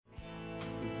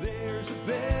There's a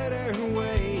better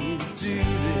way to do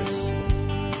this.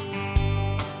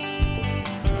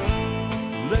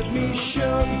 Let me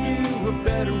show you a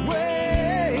better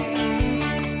way.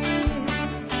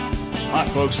 Hi,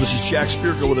 folks. This is Jack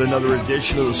Spirko with another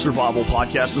edition of the Survival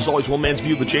Podcast. As always, one man's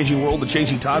view of the changing world, the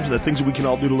changing times, and the things that we can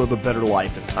all do to live a better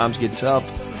life if times get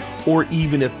tough or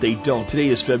even if they don't. Today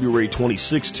is February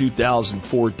 26,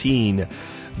 2014.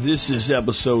 This is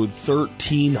episode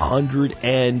 1300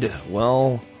 and,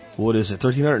 well, what is it?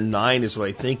 1309 is what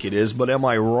I think it is, but am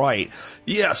I right?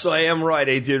 Yes, I am right.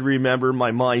 I did remember.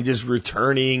 My mind is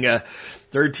returning.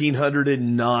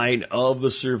 1309 of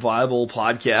the Survival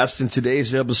Podcast, and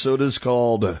today's episode is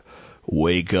called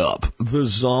Wake Up. The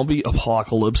zombie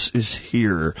apocalypse is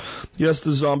here. Yes,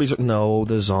 the zombies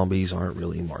aren't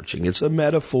really marching. It's a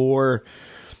metaphor.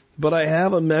 But I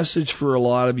have a message for a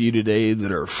lot of you today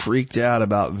that are freaked out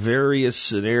about various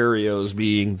scenarios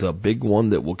being the big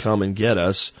one that will come and get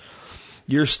us.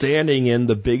 You're standing in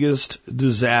the biggest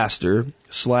disaster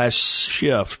 /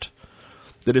 shift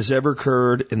that has ever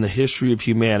occurred in the history of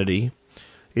humanity.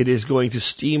 It is going to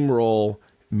steamroll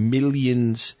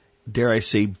millions, dare I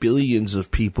say billions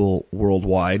of people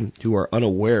worldwide who are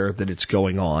unaware that it's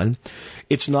going on.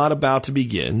 It's not about to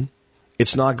begin.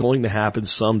 It's not going to happen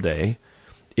someday.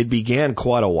 It began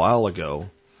quite a while ago,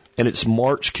 and its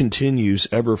march continues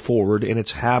ever forward, and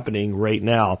it's happening right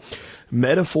now.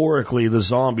 Metaphorically, the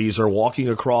zombies are walking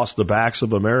across the backs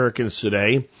of Americans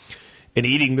today and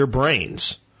eating their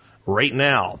brains right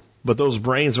now. But those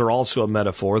brains are also a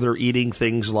metaphor. They're eating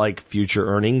things like future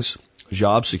earnings,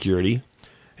 job security,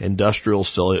 industrial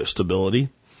stability,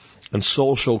 and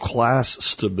social class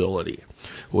stability.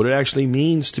 What it actually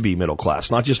means to be middle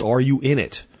class, not just are you in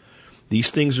it. These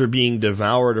things are being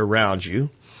devoured around you.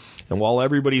 And while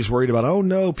everybody's worried about, oh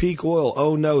no, peak oil,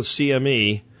 oh no,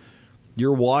 CME,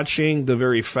 you're watching the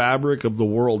very fabric of the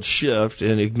world shift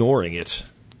and ignoring it.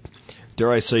 Dare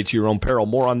I say, to your own peril.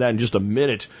 More on that in just a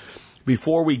minute.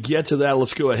 Before we get to that,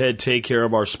 let's go ahead and take care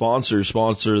of our sponsor.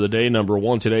 Sponsor of the day, number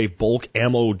one today,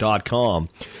 bulkammo.com.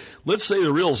 Let's say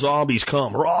the real zombies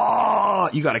come. Raw!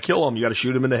 You got to kill them. You got to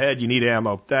shoot them in the head. You need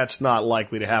ammo. That's not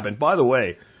likely to happen. By the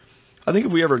way, I think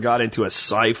if we ever got into a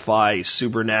sci-fi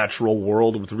supernatural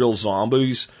world with real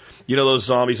zombies, you know those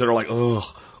zombies that are like,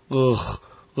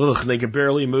 and they can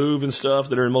barely move and stuff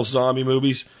that are in most zombie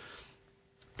movies?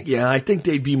 Yeah, I think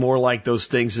they'd be more like those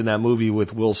things in that movie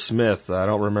with Will Smith. I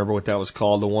don't remember what that was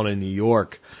called, the one in New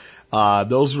York.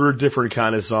 Those were a different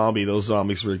kind of zombie. Those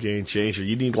zombies were a game changer.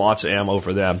 You need lots of ammo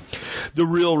for them. The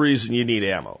real reason you need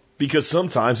ammo, because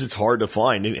sometimes it's hard to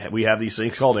find. We have these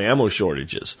things called ammo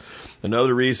shortages.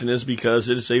 Another reason is because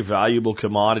it is a valuable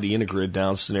commodity in a grid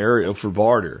down scenario for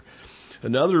barter.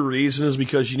 Another reason is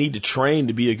because you need to train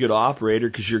to be a good operator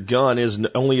because your gun is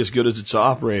only as good as its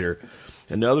operator.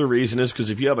 Another reason is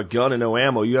because if you have a gun and no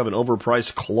ammo, you have an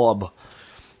overpriced club.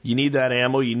 You need that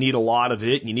ammo. You need a lot of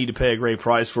it. You need to pay a great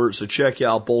price for it. So check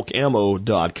out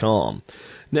bulkammo.com.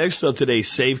 Next up today,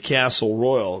 Save Castle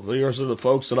Royal. These are the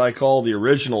folks that I call the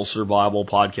original Survival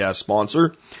Podcast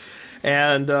sponsor.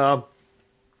 And I'll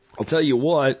tell you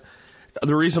what,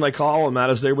 the reason I call them that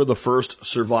is they were the first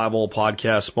Survival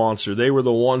Podcast sponsor. They were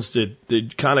the ones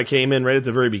that kind of came in right at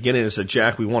the very beginning and said,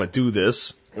 Jack, we want to do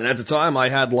this. And at the time, I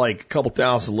had like a couple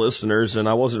thousand listeners, and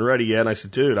I wasn't ready yet. And I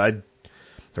said, dude, I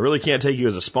really can't take you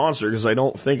as a sponsor because I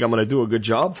don't think I'm going to do a good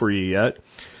job for you yet.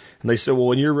 And they said, well,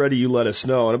 when you're ready, you let us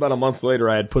know. And about a month later,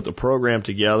 I had put the program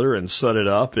together and set it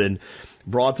up and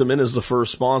brought them in as the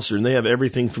first sponsor. And they have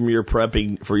everything from your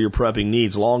prepping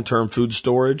needs, long-term food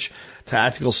storage,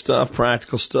 tactical stuff,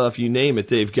 practical stuff, you name it.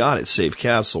 They've got it. Save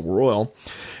Castle Royal.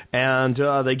 And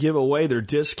they give away their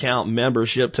discount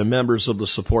membership to members of the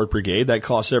support brigade. That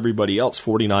costs everybody else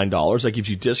 $49. That gives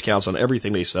you discounts on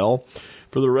everything they sell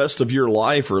for the rest of your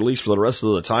life, or at least for the rest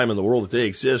of the time in the world that they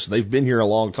exist. They've been here a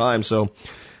long time, so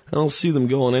I don't see them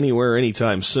going anywhere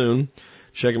anytime soon.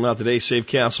 Check them out today, Save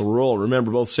Castle Royal.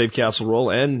 Remember, both Save Castle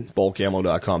Royal and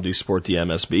bulkammo.com do support the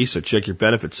MSB, so check your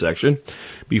benefits section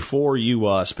before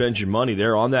you spend your money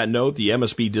there. On that note, the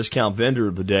MSB discount vendor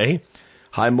of the day,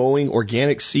 High Mowing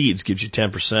Organic Seeds, gives you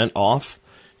 10% off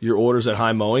your orders at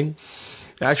High Mowing.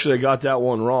 Actually, I got that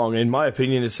one wrong. In my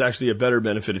opinion, it's actually a better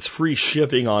benefit. It's free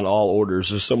shipping on all orders.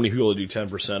 There's so many people that do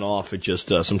 10% off. It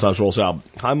just sometimes rolls out.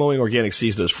 High Mowing Organic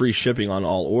Seeds does free shipping on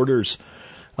all orders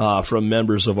from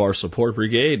members of our support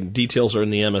brigade. Details are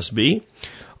in the MSB.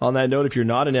 On that note, if you're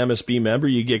not an MSB member,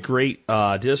 you get great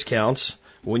discounts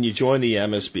when you join the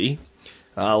MSB.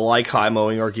 Like High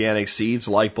Mowing Organic Seeds,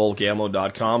 like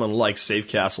bulkammo.com, and like Safe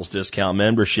Castle's discount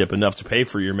membership, enough to pay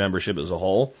for your membership as a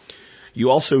whole. You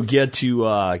also get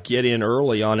to get in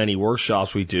early on any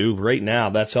workshops we do. Right now,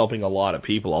 that's helping a lot of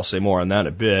people. I'll say more on that in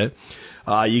a bit.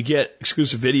 You get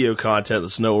exclusive video content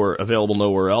that's available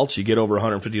nowhere else. You get over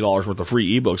 $150 worth of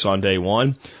free ebooks on day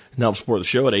one, and help support the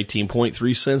show at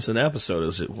 18.3 cents an episode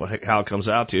is how it comes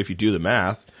out to if you do the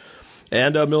math.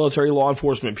 And military, law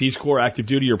enforcement, Peace Corps, active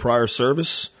duty, or prior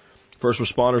service, first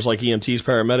responders like EMTs,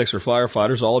 paramedics, or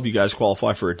firefighters, all of you guys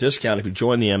qualify for a discount if you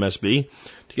join the MSB.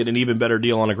 To get an even better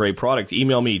deal on a great product,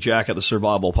 email me,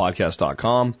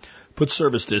 jack@thesurvivalpodcast.com. Put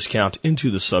service discount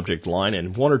into the subject line,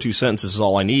 and 1 or 2 sentences is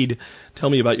all I need. Tell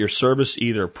me about your service,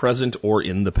 either present or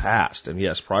in the past. And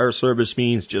yes, prior service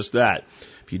means just that.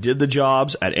 If you did the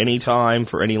jobs at any time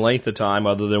for any length of time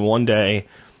other than 1 day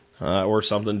or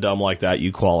something dumb like that,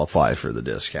 you qualify for the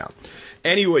discount.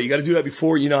 Anyway, you got to do that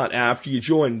before you, not after you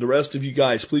join. The rest of you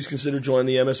guys, please consider joining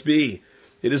the MSB.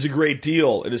 It is a great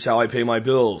deal. It is how I pay my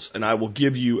bills, and I will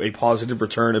give you a positive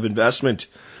return of investment,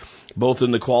 both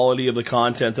in the quality of the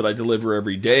content that I deliver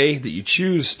every day that you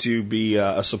choose to be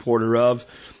a supporter of,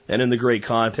 and in the great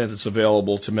content that's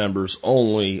available to members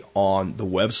only on the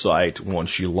website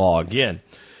once you log in.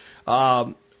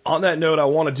 On that note, I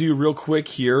want to do real quick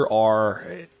here our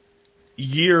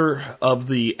year of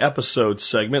the episode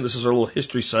segment. This is our little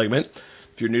history segment.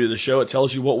 If you're new to the show, it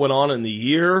tells you what went on in the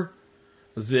year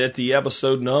that the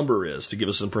episode number is, to give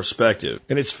us some perspective.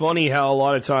 And it's funny how a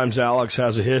lot of times Alex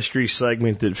has a history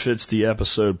segment that fits the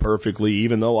episode perfectly,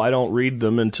 even though I don't read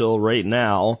them until right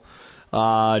now.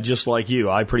 Just like you,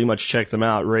 I pretty much check them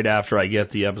out right after I get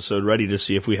the episode ready to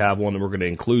see if we have one that we're going to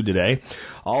include today.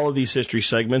 All of these history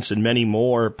segments and many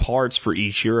more parts for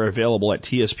each year are available at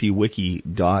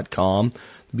tspwiki.com.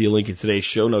 There'll be a link in today's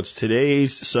show notes.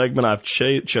 Today's segment I've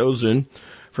chosen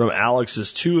from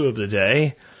Alex's 2 of the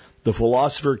day, The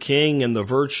Philosopher King and the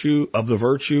Virtue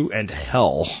and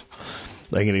Hell.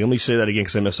 Let me say that again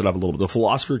because I messed it up a little bit. The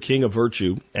Philosopher King of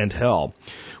Virtue and Hell.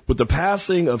 With the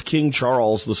passing of King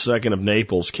Charles II of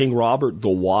Naples, King Robert the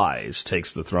Wise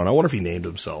takes the throne. I wonder if he named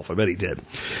himself. I bet he did.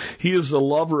 He is a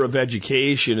lover of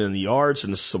education and the arts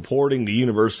and is supporting the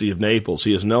University of Naples.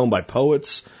 He is known by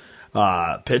poets,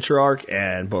 Petrarch,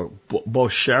 and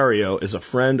Boccacio is a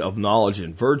friend of knowledge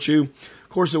and virtue. Of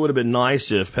course, it would have been nice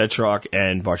if Petrarch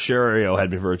and Boccacio had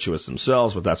been virtuous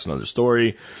themselves, but that's another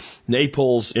story.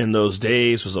 Naples in those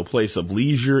days was a place of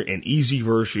leisure and easy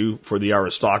virtue for the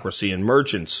aristocracy and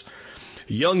merchants.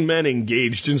 Young men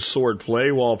engaged in sword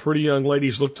play while pretty young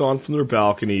ladies looked on from their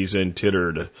balconies and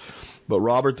tittered. But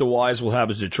Robert the Wise will have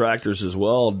his detractors as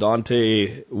well.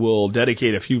 Dante will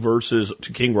dedicate a few verses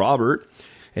to King Robert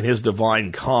and his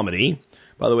Divine Comedy.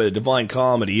 By the way, the Divine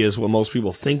Comedy is what most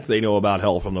people think they know about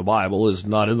hell from the Bible. Is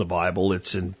not in the Bible,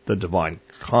 it's in the Divine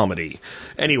Comedy.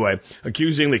 Anyway,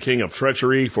 accusing the king of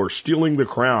treachery for stealing the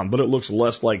crown, but it looks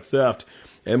less like theft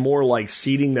and more like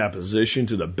ceding that position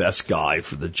to the best guy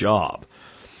for the job.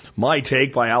 My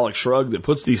take by Alex Shrug that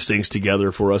puts these things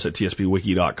together for us at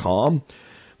tspwiki.com.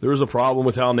 There is a problem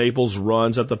with how Naples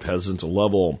runs at the peasant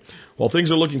level. While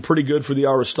things are looking pretty good for the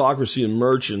aristocracy and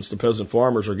merchants, the peasant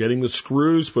farmers are getting the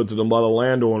screws put to them by the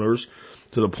landowners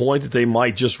to the point that they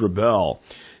might just rebel.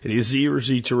 It is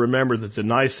easy to remember that the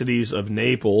niceties of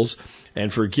Naples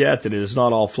and forget that it is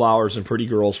not all flowers and pretty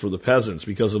girls for the peasants.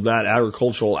 Because of that,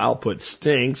 agricultural output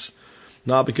stinks,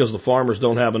 not because the farmers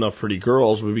don't have enough pretty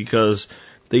girls, but because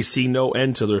they see no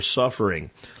end to their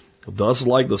suffering. Thus,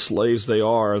 like the slaves they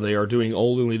are doing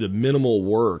only the minimal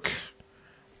work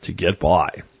to get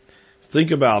by. Think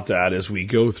about that as we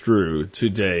go through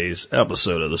today's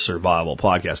episode of the Survival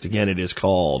Podcast. Again, it is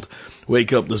called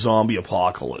Wake Up the Zombie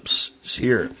Apocalypse. It's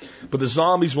here. But the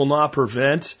zombies will not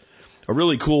prevent a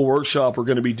really cool workshop we're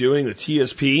going to be doing, the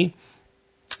TSP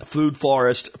Food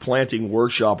Forest Planting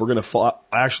Workshop. We're going to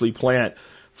actually plant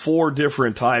 4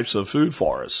 different types of food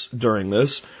forests during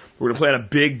this. We're going to plant a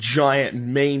big, giant,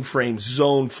 mainframe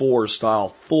Zone 4 style,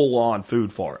 full-on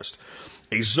food forest.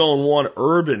 A Zone 1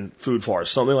 urban food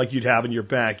forest, something like you'd have in your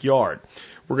backyard.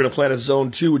 We're going to plant a Zone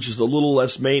 2, which is a little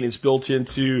less maintenance, built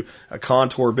into a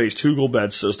contour-based hugel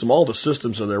bed system. All the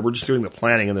systems are there. We're just doing the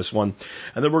planning in this one.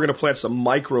 And then we're going to plant some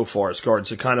micro-forest gardens,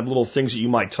 the kind of little things that you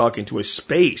might tuck into a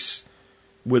space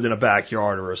within a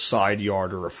backyard or a side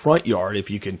yard or a front yard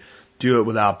if you can do it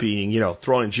without being,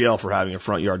 thrown in jail for having a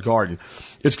front yard garden.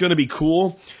 It's going to be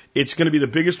cool. It's going to be the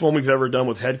biggest one we've ever done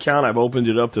with head count. I've opened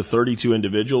it up to 32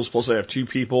 individuals, plus I have 2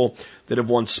 people that have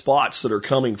won spots that are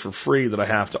coming for free that I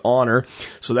have to honor.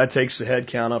 So that takes the head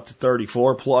count up to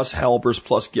 34, plus helpers,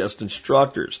 plus guest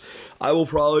instructors. I will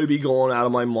probably be going out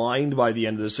of my mind by the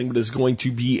end of this thing, but it's going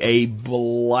to be a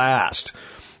blast.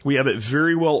 We have it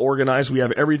very well organized. We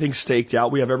have everything staked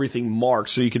out. We have everything marked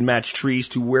so you can match trees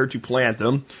to where to plant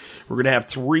them. We're going to have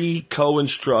 3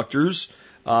 co-instructors,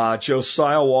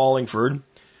 Josiah Wallingford,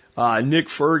 Nick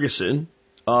Ferguson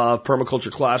of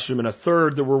Permaculture Classroom, and a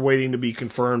third that we're waiting to be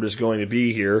confirmed is going to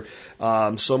be here.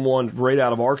 Someone right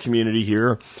out of our community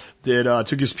here that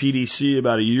took his PDC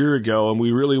about a year ago, and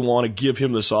we really want to give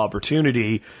him this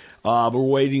opportunity. We're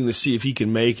waiting to see if he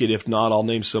can make it. If not, I'll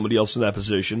name somebody else in that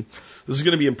position. This is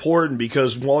going to be important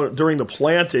because during the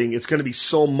planting, it's going to be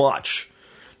so much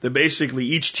that basically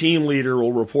each team leader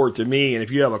will report to me. And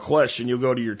if you have a question, you'll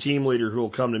go to your team leader who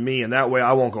will come to me. And that way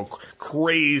I won't go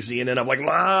crazy and end up like,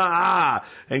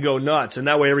 and go nuts. And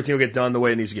that way everything will get done the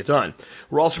way it needs to get done.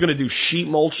 We're also going to do sheet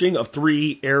mulching of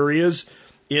 3 areas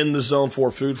in the Zone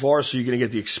 4 food forest, so you're going to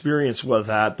get the experience with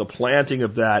that, the planting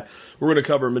of that. We're going to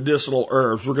cover medicinal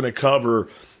herbs. We're going to cover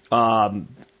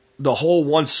the whole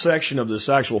one section of this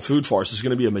actual food forest is going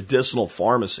to be a medicinal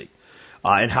pharmacy,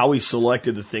 and how we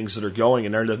selected the things that are going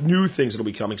in there, the new things that will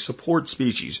be coming, support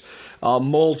species,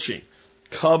 mulching,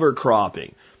 cover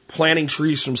cropping, planting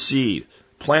trees from seed,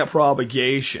 plant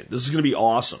propagation. This is going to be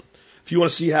awesome. If you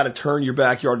want to see how to turn your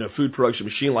backyard into a food production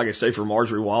machine, like I say for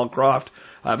Marjorie Wildcroft,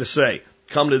 I have to say,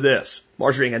 come to this.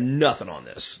 Marjorie ain't got nothing on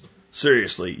this.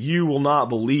 Seriously, you will not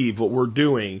believe what we're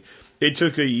doing. It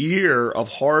took a year of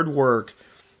hard work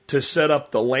to set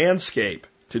up the landscape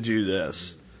to do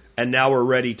this, and now we're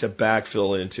ready to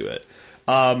backfill into it.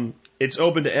 It's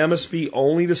open to MSB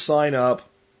only to sign up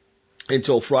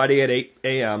until Friday at 8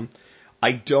 a.m.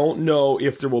 I don't know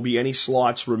if there will be any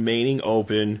slots remaining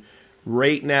open.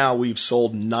 Right now, we've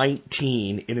sold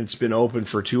 19, and it's been open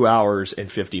for 2 hours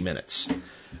and 50 minutes.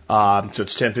 So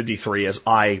it's 10:53 as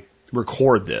I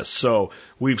record this. So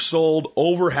we've sold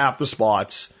over half the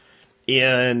spots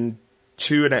in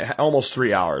almost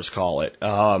 3 hours, call it,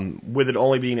 with it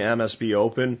only being MSB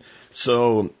open.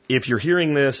 So if you're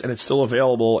hearing this and it's still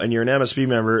available and you're an MSB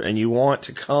member and you want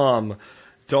to come,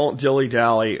 don't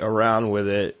dilly-dally around with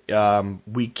it.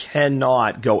 We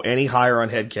cannot go any higher on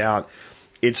head count.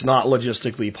 It's not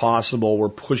logistically possible. We're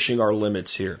pushing our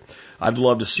limits here. I'd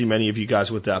love to see many of you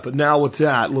guys with that. But now with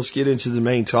that, let's get into the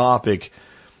main topic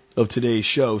of today's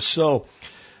show. So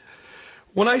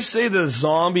when I say the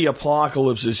zombie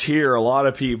apocalypse is here, a lot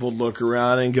of people look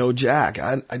around and go, Jack,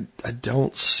 I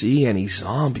don't see any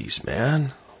zombies,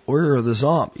 man. Where are the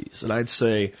zombies? And I'd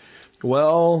say,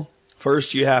 well,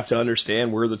 first you have to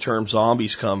understand where the term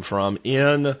zombies come from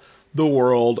in the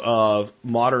world of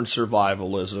modern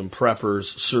survivalism,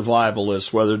 preppers,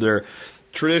 survivalists, whether they're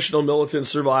traditional militant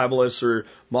survivalists or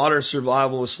modern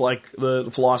survivalists like the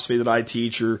philosophy that I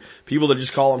teach, or people that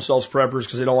just call themselves preppers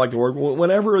because they don't like the word.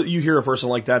 Whenever you hear a person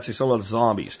like that say something about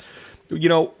zombies, you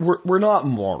know, we're not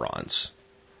morons,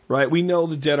 right? We know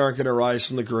the dead aren't going to rise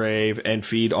from the grave and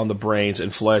feed on the brains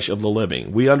and flesh of the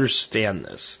living. We understand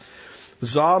this.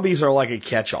 Zombies are like a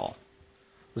catch-all.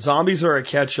 Zombies are a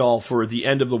catch-all for the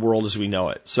end of the world as we know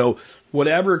it. So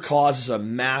whatever causes a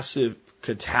massive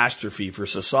catastrophe for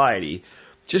society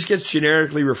just gets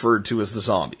generically referred to as the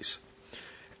zombies.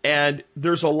 And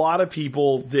there's a lot of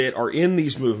people that are in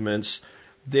these movements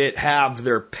that have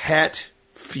their pet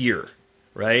fear,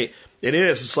 right? It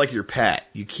is. It's like your pet.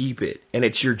 You keep it. And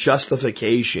it's your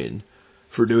justification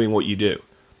for doing what you do.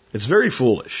 It's very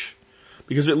foolish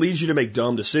because it leads you to make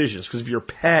dumb decisions. Because if your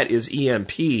pet is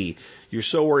EMP, you're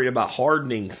so worried about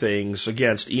hardening things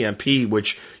against EMP,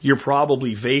 which you're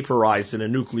probably vaporized in a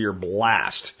nuclear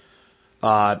blast.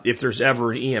 If there's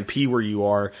ever an EMP where you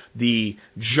are, the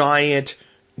giant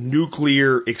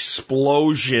nuclear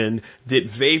explosion that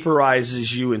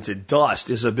vaporizes you into dust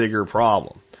is a bigger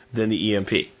problem than the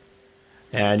EMP.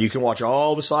 And you can watch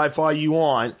all the sci-fi you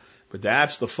want, but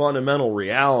that's the fundamental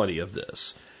reality of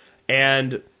this.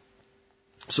 And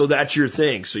so that's your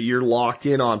thing. So you're locked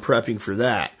in on prepping for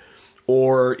that.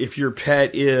 Or if your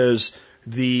pet is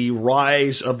the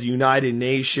rise of the United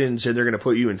Nations and they're going to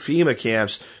put you in FEMA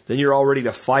camps, then you're all ready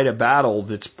to fight a battle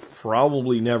that's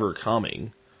probably never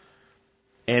coming.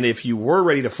 And if you were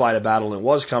ready to fight a battle and it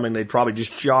was coming, they'd probably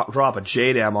just drop a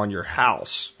JDAM on your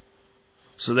house.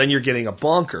 So then you're getting a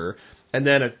bunker, and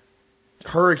then a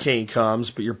hurricane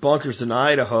comes, but your bunker's in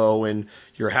Idaho and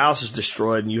your house is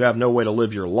destroyed and you have no way to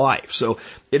live your life. So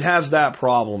it has that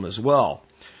problem as well.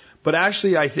 But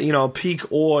actually, I think,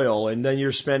 peak oil, and then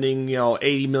you're spending,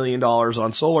 $80 million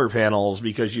on solar panels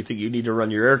because you think you need to run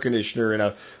your air conditioner in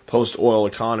a post-oil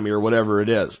economy or whatever it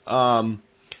is. I'm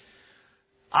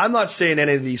not saying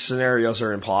any of these scenarios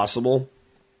are impossible.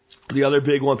 The other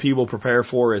big one people prepare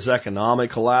for is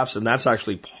economic collapse, and that's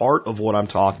actually part of what I'm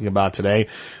talking about today.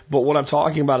 But what I'm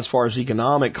talking about as far as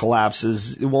economic collapse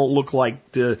is it won't look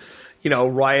like the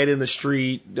riot in the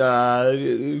street,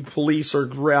 police are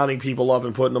rounding people up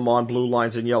and putting them on blue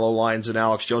lines and yellow lines, and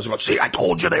Alex Jones goes, see, I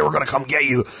told you they were going to come get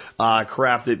you,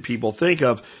 crap that people think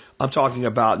of. I'm talking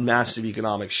about massive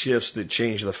economic shifts that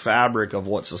change the fabric of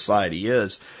what society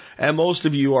is. And most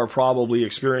of you are probably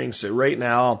experiencing it right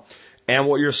now. And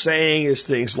what you're saying is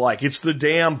things like, it's the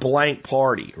damn blank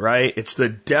party, right? It's the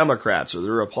Democrats or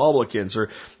the Republicans or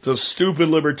the stupid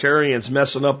libertarians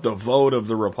messing up the vote of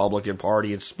the Republican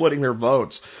Party and splitting their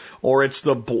votes. Or it's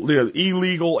the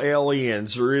illegal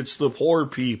aliens, or it's the poor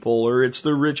people, or it's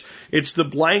the rich. It's the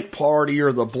blank party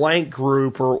or the blank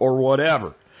group or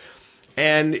whatever.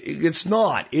 And it's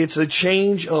not. It's a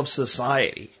change of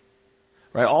society,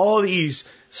 right? All of these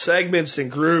segments and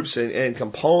groups and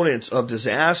components of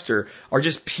disaster are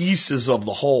just pieces of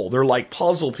the whole. They're like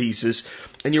puzzle pieces,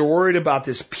 and you're worried about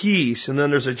this piece, and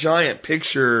then there's a giant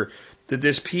picture that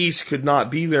this piece could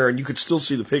not be there, and you could still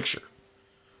see the picture.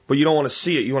 But you don't want to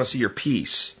see it. You want to see your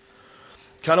piece.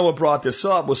 Kind of what brought this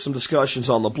up was some discussions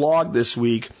on the blog this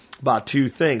week about two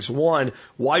things. One,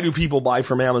 why do people buy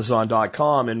from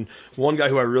Amazon.com? And one guy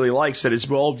who I really like said,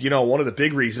 one of the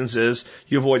big reasons is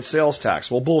you avoid sales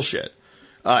tax. Well, bullshit.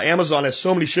 Amazon has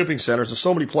so many shipping centers and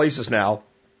so many places now.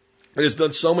 It has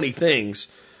done so many things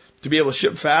to be able to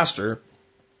ship faster.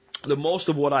 The most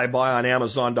of what I buy on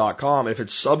Amazon.com, if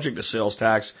it's subject to sales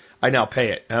tax, I now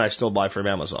pay it, and I still buy from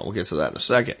Amazon. We'll get to that in a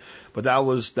second. But that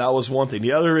was one thing.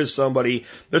 The other is somebody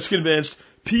that's convinced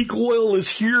peak oil is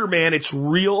here, man. It's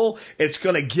real. It's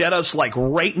going to get us like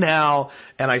right now.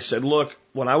 And I said, look,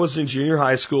 when I was in junior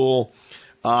high school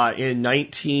in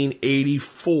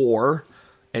 1984,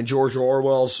 and George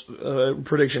Orwell's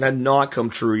prediction had not come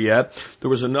true yet, there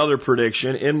was another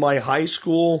prediction in my high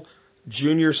school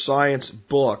junior science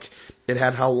book. It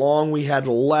had how long we had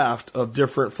left of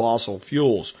different fossil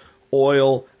fuels: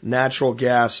 oil, natural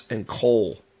gas, and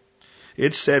coal.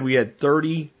 It said we had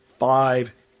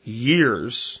 35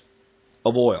 years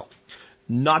of oil.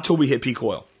 Not till we hit peak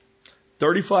oil.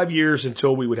 35 years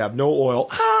until we would have no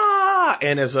oil.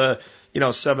 And as a,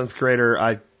 seventh grader,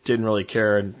 I didn't really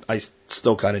care, and I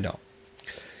still kind of don't.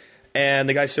 And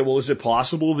the guy said, well, is it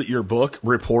possible that your book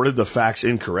reported the facts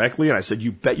incorrectly? And I said,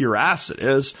 you bet your ass it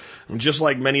is. And just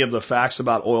like many of the facts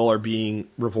about oil are being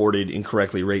reported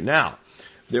incorrectly right now.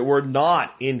 That we're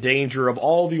not in danger of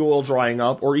all the oil drying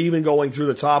up or even going through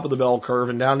the top of the bell curve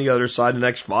and down the other side the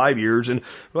next 5 years. And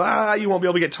you won't be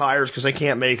able to get tires because they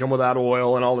can't make them without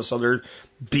oil and all this other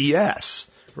BS.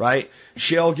 Right?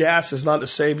 Shale gas is not the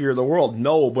savior of the world.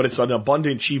 No, but it's an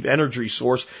abundant, cheap energy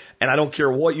source. And I don't care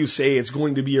what you say, it's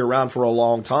going to be around for a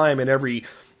long time. And every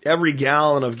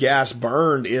gallon of gas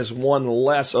burned is one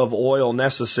less of oil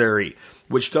necessary,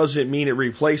 which doesn't mean it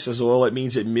replaces oil. It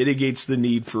means it mitigates the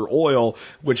need for oil,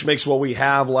 which makes what we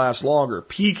have last longer.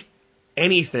 Peak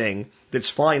anything that's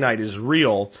finite is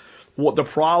real. What the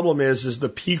problem is the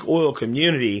peak oil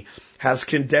community has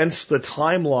condensed the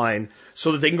timeline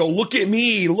so that they can go, look at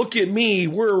me,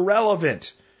 we're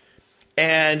irrelevant.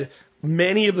 And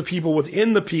many of the people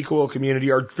within the peak oil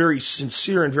community are very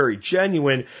sincere and very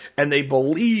genuine, and they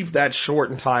believe that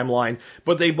shortened timeline,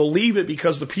 but they believe it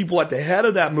because the people at the head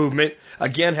of that movement,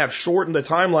 again, have shortened the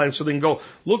timeline so they can go,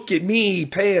 look at me,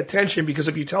 pay attention, because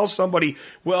if you tell somebody,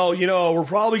 well, we're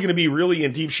probably going to be really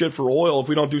in deep shit for oil if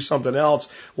we don't do something else,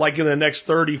 like in the next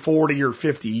 30, 40, or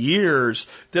 50 years,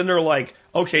 then they're like,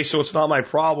 okay, so it's not my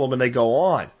problem, and they go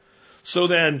on. So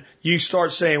then you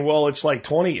start saying, well, it's like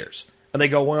 20 years. And they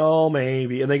go, well,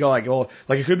 maybe. And they go like, oh,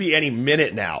 like it could be any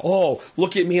minute now. Oh,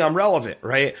 look at me, I'm relevant,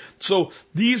 right? So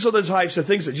these are the types of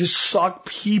things that just suck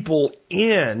people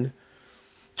in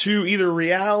to either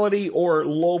reality or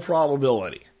low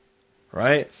probability,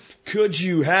 right? Could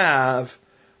you have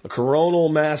a coronal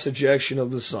mass ejection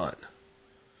of the sun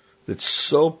that's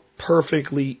so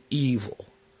perfectly evil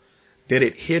that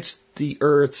it hits the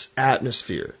Earth's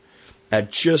atmosphere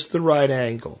at just the right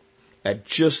angle, at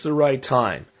just the right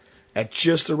time, at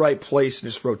just the right place in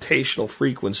its rotational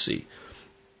frequency,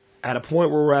 at a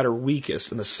point where we're at our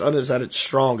weakest and the sun is at its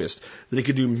strongest, that it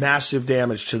could do massive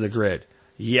damage to the grid?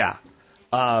 Yeah.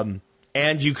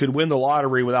 And you could win the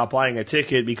lottery without buying a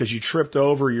ticket because you tripped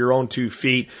over your own 2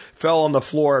 feet, fell on the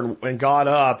floor and got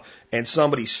up, and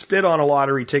somebody spit on a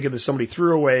lottery ticket that somebody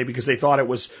threw away because they thought it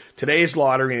was today's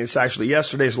lottery and it's actually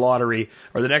yesterday's lottery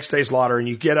or the next day's lottery. And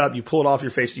you get up, you pull it off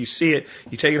your face, you see it,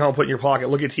 you take it home, put it in your pocket,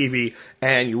 look at TV,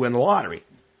 and you win the lottery,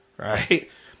 right?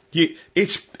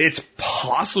 It's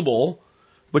possible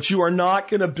But you are not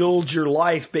going to build your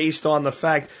life based on the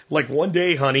fact, like one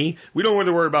day, honey, we don't have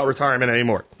to worry about retirement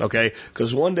anymore, okay?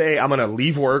 Because one day I'm going to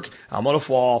leave work, I'm going to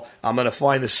fall, I'm going to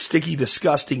find this sticky,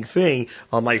 disgusting thing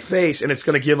on my face, and it's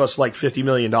going to give us like $50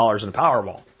 million in a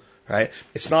Powerball, right?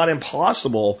 It's not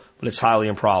impossible, but it's highly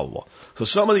improbable. So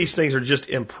some of these things are just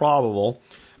improbable,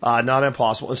 not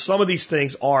impossible. And some of these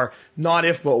things are not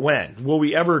if, but when. Will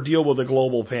we ever deal with a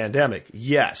global pandemic?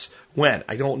 Yes. When?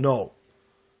 I don't know.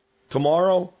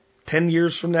 Tomorrow, 10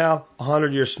 years from now,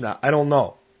 100 years from now, I don't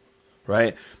know,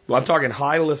 right? Well, I'm talking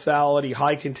high lethality,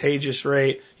 high contagious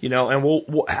rate, and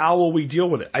how will we deal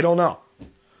with it? I don't know.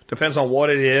 Depends on what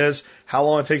it is, how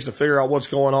long it takes to figure out what's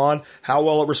going on, how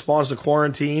well it responds to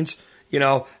quarantines,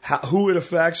 who it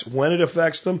affects, when it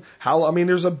affects them,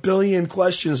 there's a billion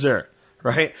questions there,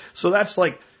 right? So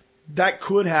that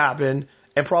could happen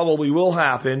and probably will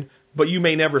happen, but you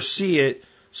may never see it.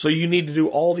 So you need to do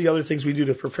all the other things we do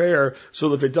to prepare so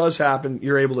that if it does happen,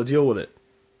 you're able to deal with it.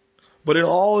 But in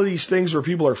all of these things where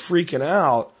people are freaking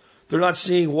out, they're not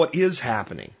seeing what is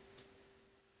happening.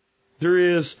 There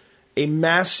is a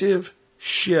massive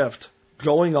shift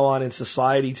going on in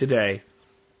society today,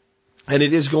 and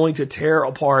it is going to tear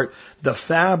apart the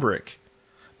fabric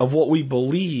of what we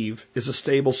believe is a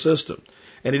stable system.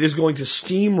 And it is going to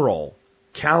steamroll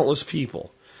countless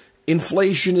people.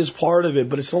 Inflation is part of it,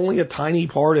 but it's only a tiny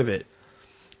part of it.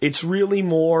 It's really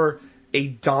more a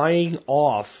dying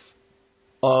off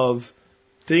of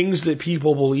things that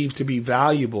people believe to be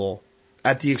valuable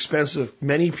at the expense of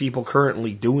many people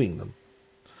currently doing them.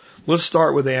 Let's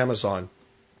start with Amazon.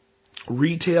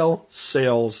 Retail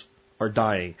sales are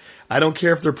dying. I don't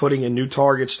care if they're putting in new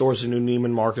Target stores and new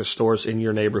Neiman Marcus stores in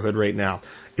your neighborhood right now.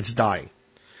 It's dying.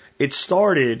 It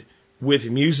started with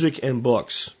music and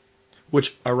books,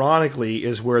 which ironically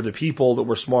is where the people that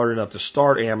were smart enough to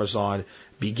start Amazon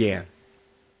began.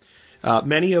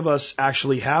 Many of us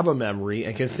actually have a memory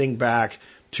and can think back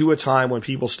to a time when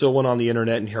people still went on the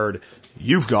internet and heard,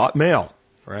 "You've got mail,"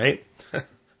 right?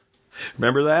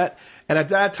 Remember that? And at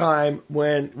that time,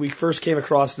 when we first came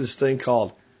across this thing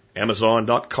called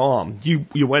Amazon.com,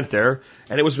 you went there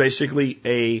and it was basically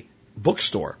a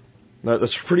bookstore.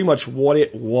 That's pretty much what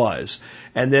it was.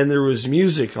 And then there was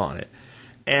music on it.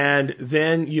 And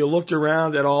then you looked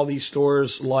around at all these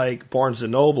stores like Barnes &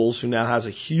 Noble's, who now has a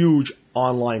huge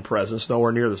online presence,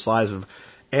 nowhere near the size of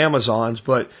Amazon's,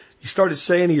 but you started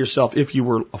saying to yourself, if you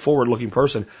were a forward-looking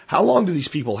person, how long do these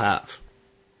people have?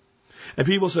 And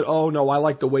people said, "Oh, no, I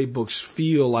like the way books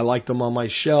feel. I like them on my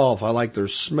shelf. I like their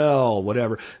smell,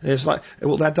 whatever." And it's like,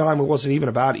 well, that time it wasn't even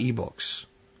about ebooks.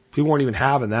 People weren't even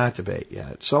having that debate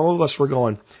yet. Some of us were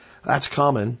going, that's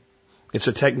coming. It's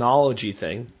a technology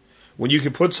thing. When you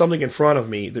can put something in front of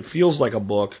me that feels like a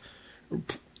book,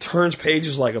 turns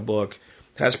pages like a book,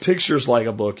 has pictures like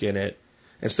a book in it,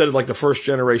 instead of like the first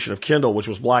generation of Kindle, which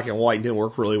was black and white and didn't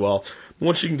work really well.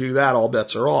 Once you can do that, all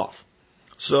bets are off.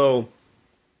 So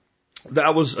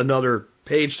that was another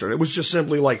page turn. It was just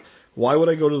simply like, why would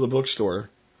I go to the bookstore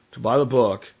to buy the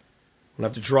book and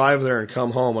have to drive there and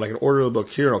come home when I can order the book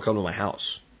here and it'll come to my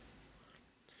house?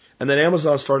 And then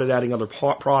Amazon started adding other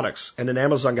products, and then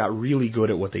Amazon got really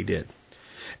good at what they did.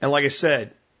 And like I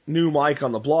said, new Mike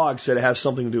on the blog said it has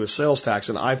something to do with sales tax,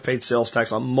 and I've paid sales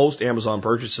tax on most Amazon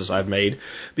purchases I've made,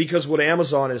 because what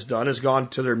Amazon has done is gone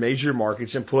to their major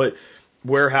markets and put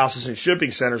warehouses and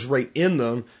shipping centers right in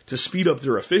them to speed up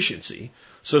their efficiency.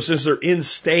 So since they're in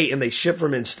state and they ship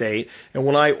from in state, and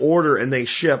when I order and they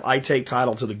ship, I take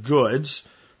title to the goods,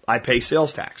 I pay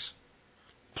sales tax.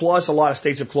 Plus, a lot of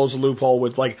states have closed the loophole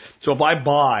with so if I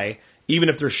buy, even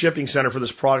if their shipping center for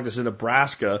this product is in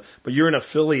Nebraska, but you're an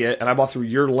affiliate and I bought through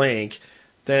your link,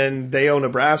 then they owe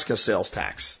Nebraska sales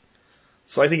tax.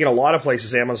 So I think in a lot of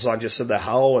places, Amazon just said the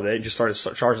hell with it and just started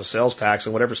charging sales tax,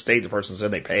 and whatever state the person's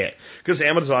in, they pay it. Because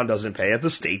Amazon doesn't pay it, the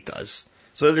state does.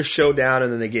 So they just showed down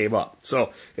and then they gave up.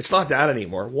 So it's not that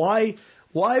anymore. Why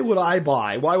would I,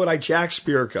 Jack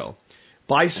Spirko,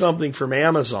 buy something from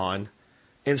Amazon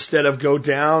instead of go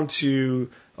down to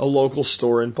a local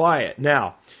store and buy it?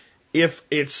 Now, if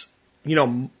it's,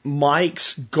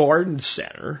 Mike's Garden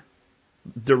Center,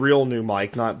 the real new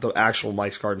Mike, not the actual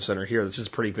Mike's Garden Center here, that's just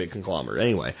a pretty big conglomerate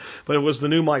anyway, but it was the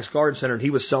new Mike's Garden Center and he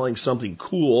was selling something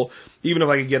cool, even if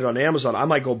I could get it on Amazon, I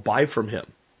might go buy from him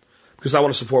because I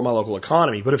want to support my local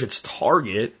economy. But if it's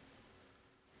Target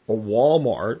or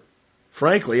Walmart,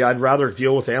 frankly, I'd rather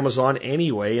deal with Amazon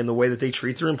anyway in the way that they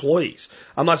treat their employees.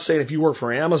 I'm not saying if you work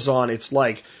for Amazon, it's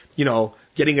like,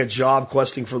 getting a job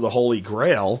questing for the Holy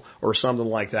Grail or something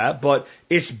like that, but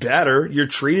it's better. You're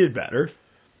treated better.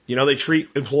 They treat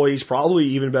employees probably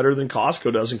even better than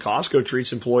Costco does, and Costco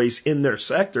treats employees in their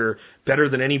sector better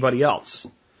than anybody else.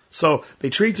 So they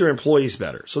treat their employees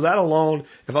better. So that alone,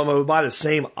 if I'm going to buy the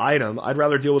same item, I'd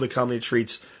rather deal with a company that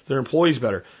treats their employees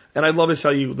better. And I'd love to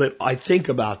tell you that I think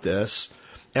about this.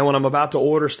 And when I'm about to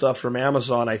order stuff from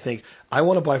Amazon, I think I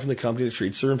want to buy from the company that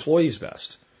treats their employees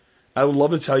best. I would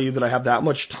love to tell you that I have that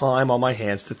much time on my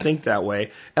hands to think that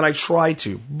way. And I try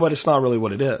to, but it's not really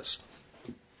what it is.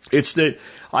 It's that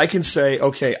I can say,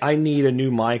 okay, I need a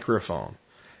new microphone.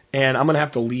 And I'm going to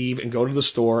have to leave and go to the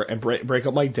store and break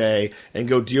up my day and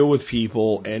go deal with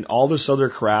people and all this other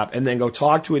crap and then go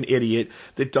talk to an idiot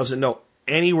that doesn't know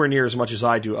anywhere near as much as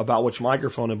I do about which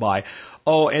microphone to buy.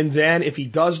 Oh, and then if he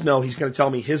does know, he's going to tell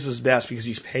me his is best because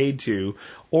he's paid to.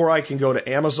 Or I can go to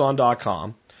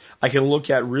Amazon.com. I can look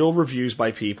at real reviews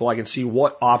by people. I can see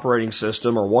what operating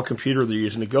system or what computer they're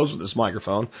using that goes with this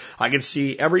microphone. I can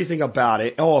see everything about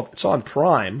it. Oh, if it's on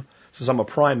Prime, since I'm a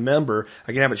Prime member,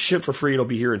 I can have it shipped for free. It'll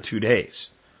be here in 2 days.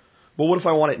 But what if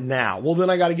I want it now? Well, then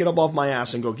I got to get up off my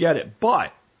ass and go get it.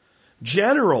 But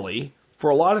generally, for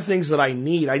a lot of things that I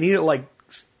need it like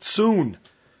soon,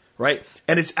 right?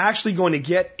 And it's actually going to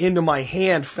get into my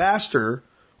hand faster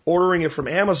ordering it from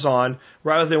Amazon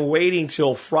rather than waiting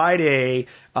till Friday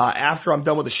after I'm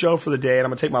done with the show for the day and I'm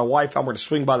going to take my wife out. We're going to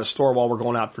swing by the store while we're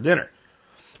going out for dinner.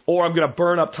 Or I'm going to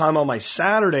burn up time on my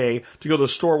Saturday to go to the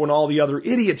store when all the other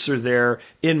idiots are there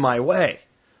in my way.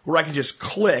 Where I can just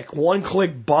click, one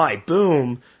click buy,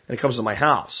 boom, and it comes to my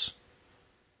house.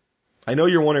 I know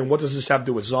you're wondering, what does this have to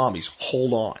do with zombies?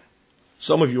 Hold on.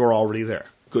 Some of you are already there.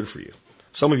 Good for you.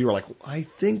 Some of you are like, I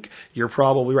think you're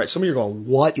probably right. Some of you are going,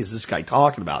 what is this guy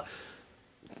talking about?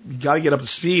 You got to get up to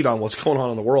speed on what's going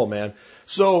on in the world, man.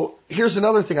 So here's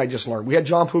another thing I just learned. We had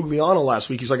John Pugliano last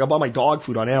week. He's like, I bought my dog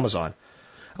food on Amazon.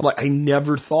 I'm like, I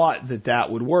never thought that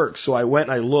would work. So I went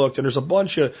and I looked, and there's a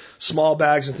bunch of small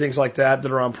bags and things like that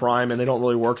are on Prime, and they don't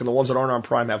really work. And the ones that aren't on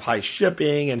Prime have high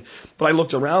shipping. But I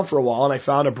looked around for a while, and I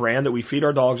found a brand that we feed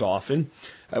our dogs often.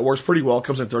 It works pretty well. It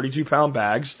comes in 32-pound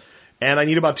bags. And I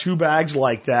need about 2 bags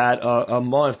like that a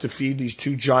month to feed these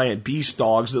 2 giant beast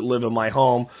dogs that live in my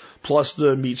home, plus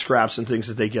the meat scraps and things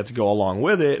that they get to go along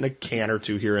with it, and a can or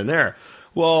 2 here and there.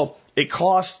 Well, it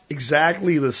costs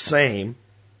exactly the same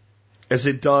as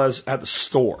it does at the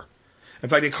store. In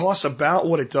fact, it costs about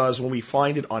what it does when we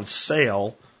find it on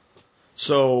sale.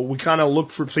 So we kind of look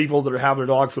for people that have their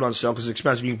dog food on sale because it's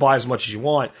expensive. You can buy as much as you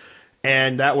want,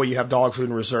 and that way you have dog food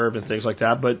in reserve and things like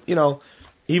that. But, you know,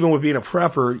 even with being a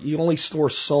prepper, you only store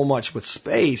so much with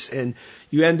space, and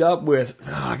you end up with,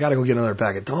 I got to go get another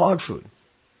bag of dog food.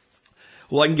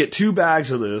 Well, I can get 2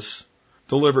 bags of this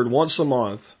delivered once a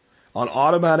month on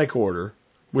automatic order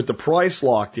with the price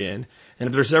locked in. And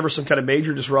if there's ever some kind of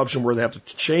major disruption where they have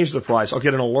to change the price, I'll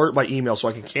get an alert by email so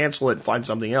I can cancel it and find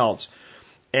something else.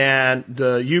 And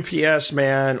the UPS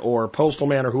man or postal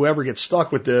man or whoever gets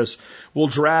stuck with this will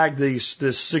drag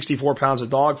this 64 pounds of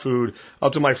dog food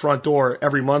up to my front door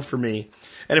every month for me.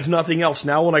 And if nothing else,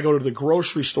 now when I go to the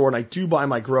grocery store and I do buy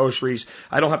my groceries,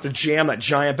 I don't have to jam that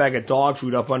giant bag of dog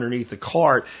food up underneath the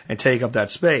cart and take up that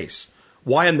space.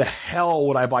 Why in the hell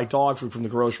would I buy dog food from the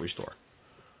grocery store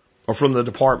or from the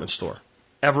department store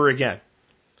ever again?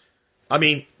 I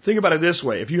mean, think about it this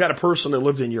way. If you had a person that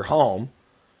lived in your home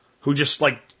who just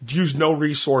like used no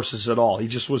resources at all, he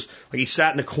just was like, he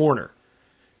sat in a corner,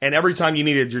 and every time you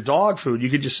needed your dog food, you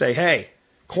could just say, hey,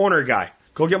 corner guy,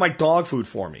 go get my dog food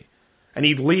for me. And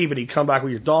he'd leave and he'd come back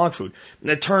with your dog food. And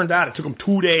it turned out it took him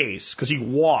 2 days because he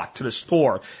walked to the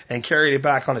store and carried it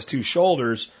back on his 2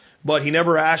 shoulders. But he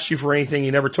never asked you for anything.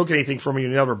 He never took anything from you.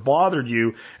 He never bothered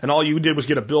you. And all you did was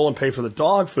get a bill and pay for the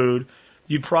dog food.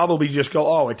 You'd probably just go,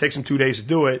 oh, it takes him 2 days to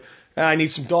do it. I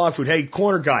need some dog food. Hey,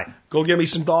 corner guy, go get me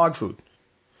some dog food.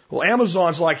 Well,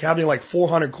 Amazon's like having like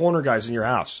 400 corner guys in your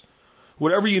house.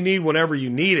 Whatever you need, whenever you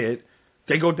need it,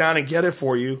 they go down and get it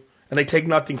for you, and they take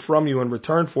nothing from you in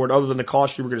return for it other than the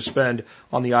cost you were going to spend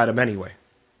on the item anyway.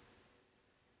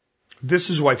 This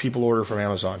is why people order from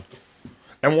Amazon.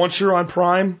 And once you're on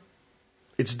Prime,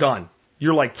 it's done.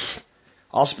 You're like,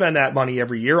 I'll spend that money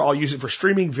every year. I'll use it for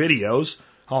streaming videos.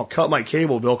 I'll cut my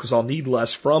cable bill because I'll need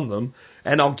less from them,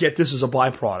 and I'll get this as a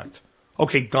byproduct.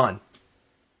 Okay, done.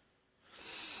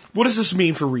 What does this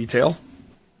mean for retail?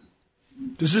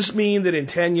 Does this mean that in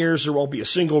 10 years there won't be a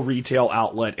single retail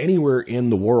outlet anywhere in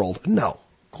the world? No,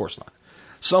 of course not.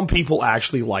 Some people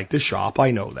actually like to shop,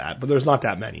 I know that, but there's not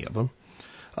that many of them.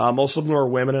 Most of them are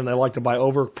women, and they like to buy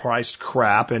overpriced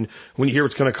crap, and when you hear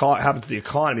what's going to happen to the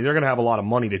economy, they're going to have a lot of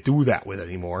money to do that with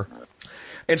anymore.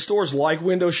 And stores like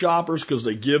window shoppers because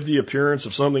they give the appearance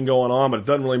of something going on, but it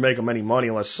doesn't really make them any money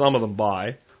unless some of them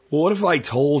buy. Well, what if I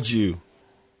told you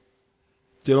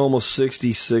that almost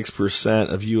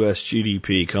 66% of U.S.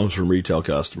 GDP comes from retail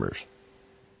customers?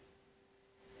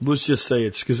 let's just say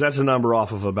it's, because that's a number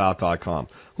off of about.com.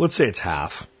 Let's say it's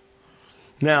half.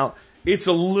 Now, it's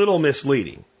a little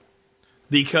misleading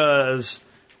because,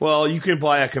 well, you can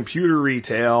buy a computer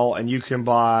retail and you can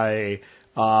buy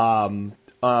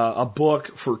a book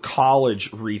for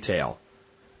college retail.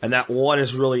 And that one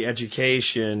is really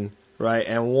education, right?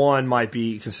 And one might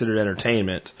be considered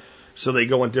entertainment. So they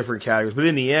go in different categories. But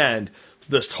in the end,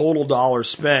 this total dollars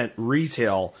spent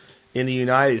retail in the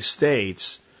United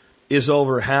States is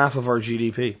over half of our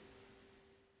GDP.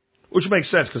 Which makes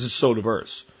sense because it's so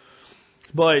diverse.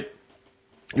 But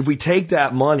if we take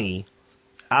that money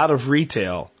out of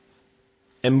retail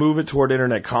and move it toward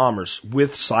internet commerce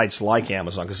with sites like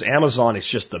Amazon, because Amazon is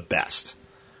just the best,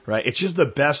 right? It's just the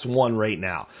best one right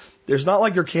now. There's not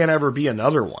like there can't ever be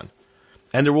another one.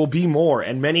 And there will be more.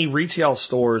 And many retail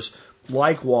stores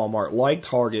like Walmart, like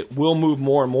Target, will move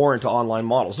more and more into online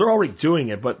models. They're already doing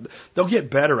it, but they'll get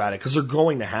better at it because they're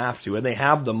going to have to. And they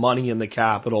have the money and the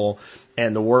capital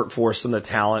and the workforce and the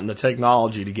talent and the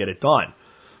technology to get it done.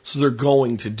 So they're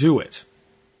going to do it.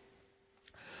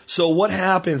 So what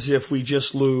happens if we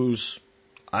just lose,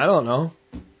 I don't know,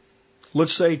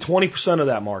 let's say 20% of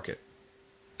that market?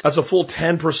 That's a full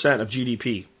 10% of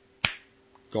GDP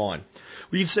gone.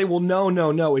 Well, you'd say, well,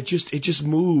 no, it just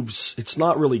moves. It's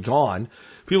not really gone.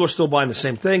 People are still buying the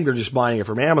same thing. They're just buying it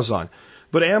from Amazon.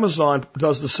 But Amazon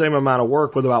does the same amount of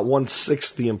work with about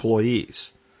 1/6 the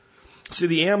employees. See,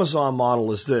 the Amazon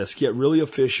model is this: get really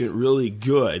efficient, really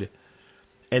good,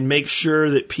 and make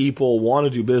sure that people want to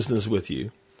do business with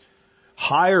you.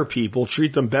 Hire people,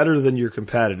 treat them better than your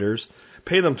competitors,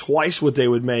 pay them twice what they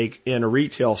would make in a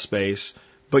retail space,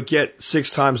 but get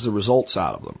 6 times the results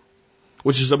out of them,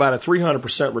 which is about a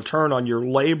 300% return on your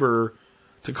labor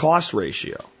to cost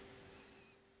ratio.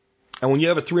 And when you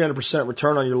have a 300%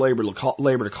 return on your labor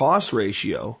to cost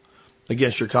ratio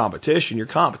against your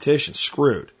competition's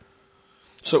screwed.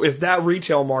 So if that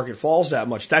retail market falls that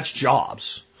much, that's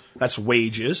jobs, that's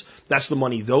wages, that's the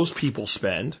money those people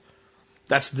spend,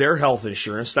 that's their health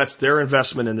insurance, that's their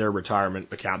investment in their retirement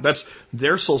account, that's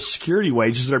their Social Security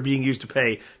wages that are being used to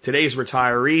pay today's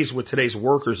retirees with today's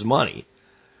workers' money.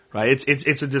 Right?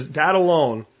 That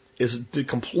alone is the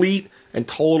complete and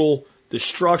total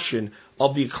destruction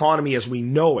of the economy as we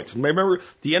know it. Remember,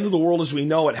 the end of the world as we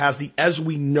know it has the as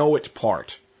we know it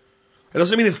part. It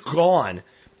doesn't mean it's gone.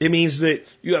 It means that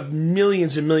you have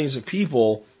millions and millions of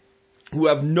people who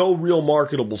have no real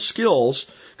marketable skills.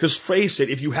 Because face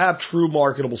it, if you have true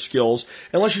marketable skills,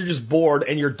 unless you're just bored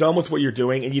and you're done with what you're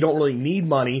doing and you don't really need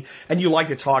money and you like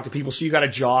to talk to people, so you got a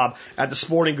job at the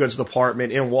sporting goods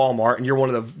department in Walmart and you're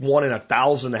one of the 1 in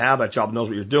 1,000 to have that job and knows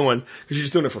what you're doing because you're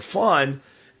just doing it for fun.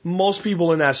 Most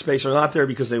people in that space are not there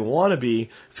because they want to be.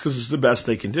 It's because it's the best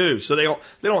they can do. So they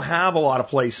don't have a lot of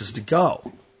places to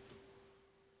go.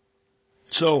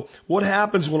 So what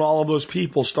happens when all of those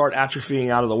people start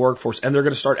atrophying out of the workforce? And they're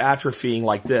going to start atrophying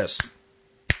like this.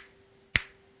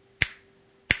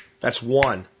 That's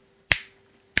one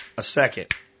a second.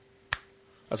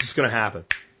 That's what's going to happen.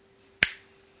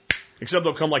 Except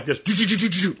they'll come like this,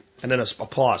 and then a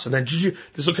pause, and then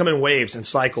this will come in waves and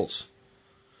cycles.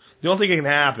 The only thing that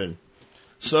can happen.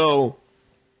 So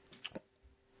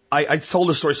I told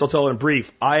this story, so I'll tell it in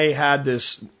brief. I had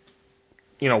this,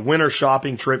 winter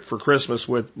shopping trip for Christmas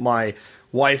with my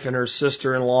wife and her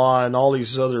sister-in-law and all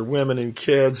these other women and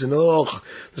kids, and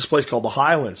this place called the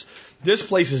Highlands. This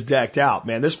place is decked out,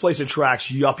 man. This place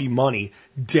attracts yuppie money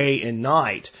day and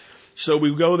night. So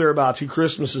we go there about 2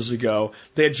 Christmases ago.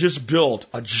 They had just built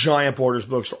a giant Borders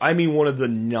bookstore. I mean, one of the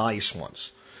nice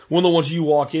ones. One of the ones you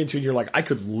walk into and you're like, I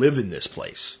could live in this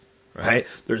place, right?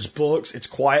 There's books. It's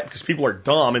quiet because people are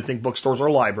dumb and think bookstores are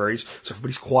libraries. So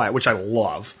everybody's quiet, which I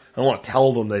love. I don't want to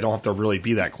tell them they don't have to really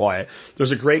be that quiet.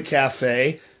 There's a great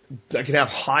cafe. I can have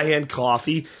high-end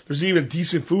coffee. There's even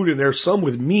decent food in there, some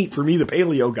with meat for me, the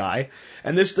paleo guy.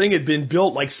 And this thing had been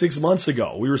built like 6 months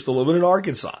ago. We were still living in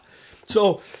Arkansas.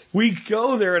 So we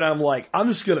go there and I'm like, I'm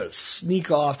just going to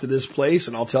sneak off to this place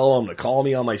and I'll tell them to call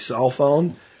me on my cell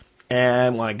phone.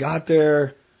 And when I got there,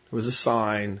 there was a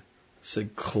sign that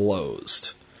said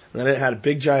closed. And then it had a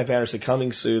big giant banner that said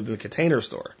coming soon to the Container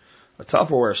Store. A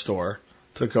Tupperware store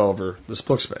took over this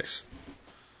book space.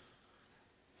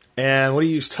 And what do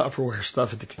you use Tupperware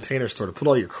stuff at the Container Store to put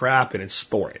all your crap in and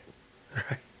store it?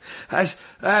 Right?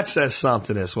 That says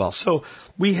something as well. So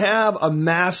we have a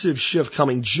massive shift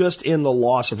coming just in the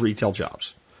loss of retail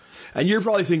jobs. And you're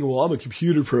probably thinking, well, I'm a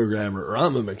computer programmer or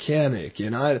I'm a mechanic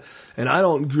and I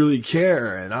don't really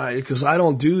care because I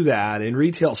don't do that and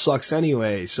retail sucks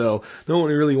anyway. So no one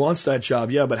really wants that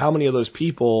job. Yeah, but how many of those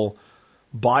people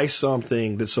buy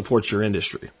something that supports your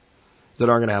industry that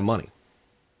aren't going to have money?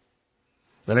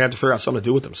 Then they have to figure out something to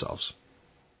do with themselves.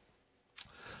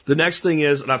 The next thing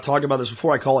is, and I've talked about this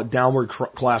before, I call it downward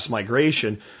class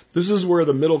migration. This is where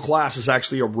the middle class is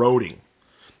actually eroding.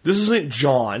 This isn't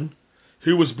John,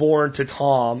 who was born to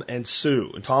Tom and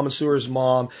Sue. And Tom and Sue are his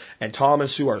mom, and Tom and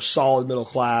Sue are solid middle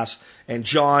class, and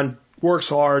John works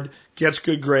hard, gets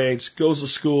good grades, goes to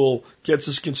school, gets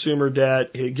his consumer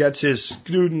debt, he gets his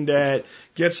student debt,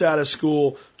 gets out of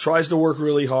school, tries to work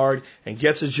really hard, and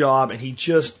gets a job, and he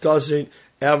just doesn't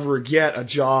ever get a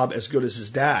job as good as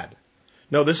his dad.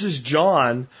 No, this is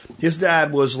John. His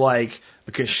dad was like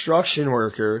a construction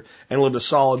worker and lived a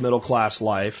solid middle class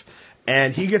life.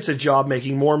 And he gets a job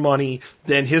making more money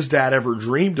than his dad ever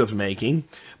dreamed of making.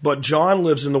 But John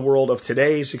lives in the world of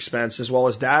today's expenses, while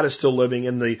his dad is still living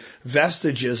in the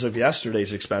vestiges of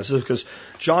yesterday's expenses, because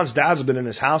John's dad's been in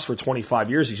his house for 25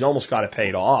 years. He's almost got it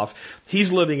paid off.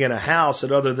 He's living in a house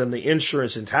that, other than the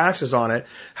insurance and taxes on it,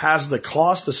 has the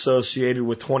cost associated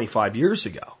with 25 years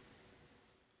ago.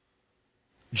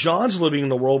 John's living in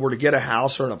the world where to get a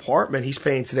house or an apartment, he's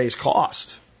paying today's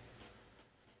cost.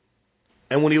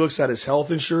 And when he looks at his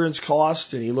health insurance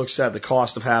cost, and he looks at the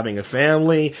cost of having a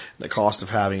family, and the cost of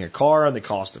having a car, and the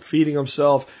cost of feeding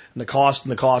himself, and the cost,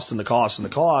 and the cost, and the cost, and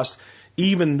the cost,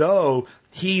 even though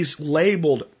he's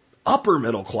labeled upper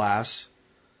middle class,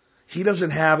 he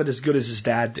doesn't have it as good as his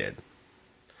dad did.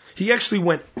 He actually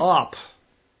went up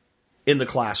in the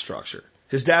class structure.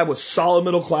 His dad was solid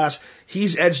middle class.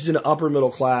 He's edged into upper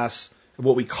middle class,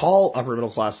 what we call upper middle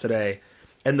class today.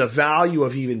 And the value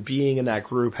of even being in that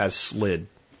group has slid.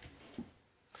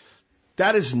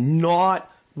 That is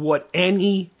not what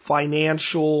any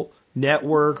financial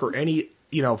network or any,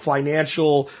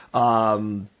 financial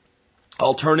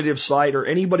alternative site or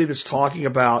anybody that's talking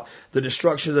about the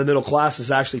destruction of the middle class is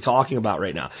actually talking about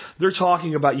right now. They're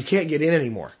talking about you can't get in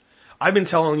anymore. I've been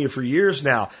telling you for years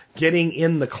now, getting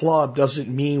in the club doesn't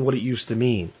mean what it used to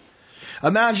mean.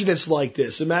 Imagine it's like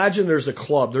this. Imagine there's a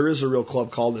club. There is a real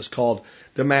club called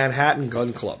the Manhattan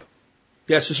Gun Club.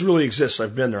 Yes, this really exists.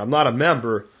 I've been there. I'm not a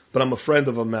member, but I'm a friend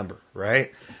of a member,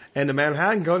 right? And the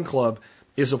Manhattan Gun Club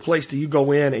is a place that you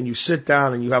go in and you sit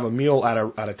down and you have a meal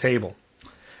at a table.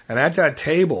 And at that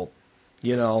table,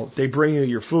 they bring you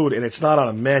your food, and it's not on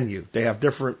a menu. They have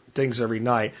different things every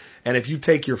night. And if you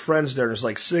take your friends there, there's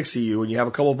like 6 of you, and you have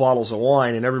a couple bottles of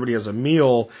wine, and everybody has a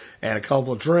meal and a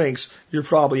couple of drinks, you're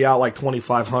probably out like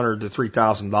 $2,500 to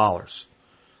 $3,000.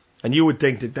 And you would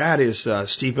think that is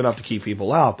steep enough to keep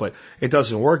people out, but it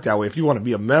doesn't work that way. If you want to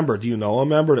be a member, do you know a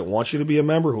member that wants you to be a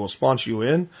member who will sponsor you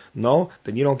in? No?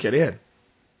 Then you don't get in.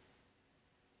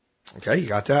 Okay, you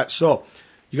got that? So,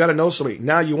 you got to know somebody.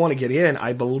 Now you want to get in.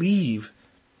 I believe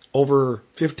over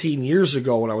 15 years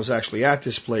ago when I was actually at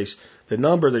this place,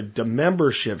 the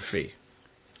membership fee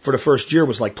for the first year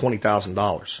was like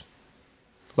 $20,000.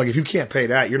 Like if you can't pay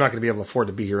that, you're not going to be able to afford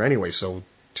to be here anyway. So,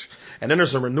 and then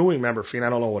there's a renewing member fee, and I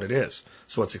don't know what it is.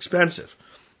 So it's expensive.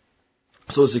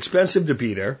 So it's expensive to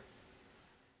be there.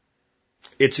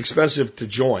 It's expensive to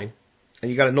join. And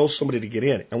you got to know somebody to get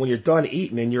in. And when you're done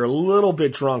eating and you're a little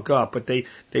bit drunk up, but they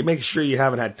make sure you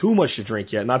haven't had too much to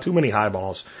drink yet, not too many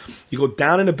highballs, you go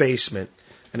down in the basement,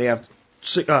 and they have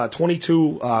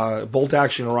 22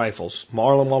 bolt-action rifles,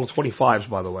 Marlin Model 25s,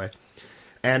 by the way,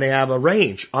 and they have a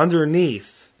range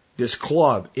underneath this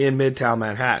club in Midtown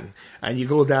Manhattan. And you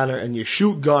go down there and you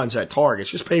shoot guns at targets,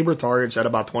 just paper targets at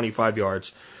about 25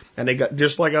 yards. And they got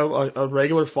just like a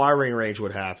regular firing range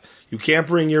would have. You can't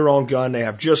bring your own gun. They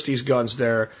have just these guns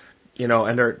there,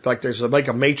 and they're like there's like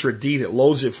a maitre d' that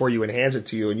loads it for you and hands it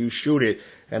to you, and you shoot it,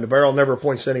 and the barrel never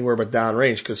points anywhere but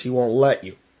downrange because he won't let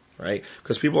you, right?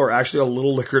 Because people are actually a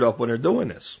little liquored up when they're doing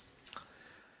this.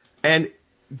 And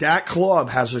that club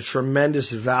has a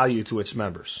tremendous value to its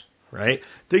members. Right?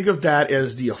 Think of that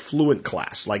as the affluent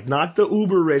class, like not the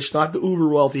uber rich, not the uber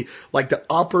wealthy, like the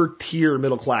upper tier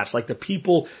middle class, like the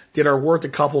people that are worth a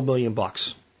couple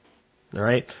 $1,000,000. All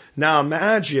right. Now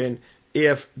imagine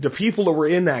if the people that were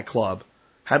in that club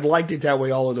had liked it that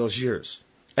way all of those years,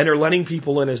 and they're letting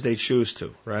people in as they choose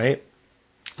to. Right?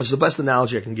 That's the best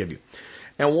analogy I can give you.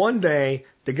 And one day,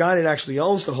 the guy that actually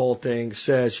owns the whole thing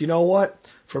says, you know what?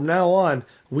 From now on,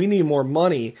 we need more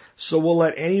money, so we'll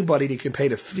let anybody that can pay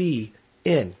the fee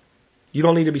in. You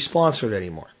don't need to be sponsored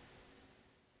anymore.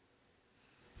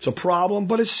 It's a problem,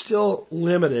 but it's still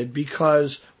limited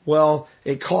because, well,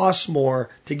 it costs more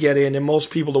to get in, and most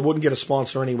people that wouldn't get a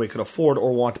sponsor anyway could afford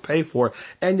or want to pay for it,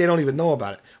 and they don't even know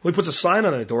about it. Well, he puts a sign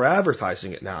on the door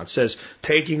advertising it now. It says,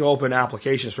 taking open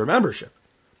applications for membership.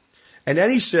 And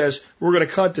then he says, we're going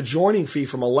to cut the joining fee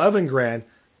from $11,000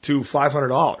 to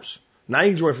 $500. Now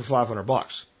you can join for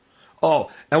 $500.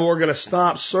 Oh, and we're going to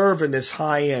stop serving this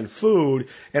high-end food,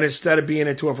 and instead of being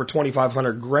into it for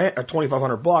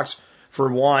 $2,500 for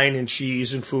wine and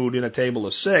cheese and food and a table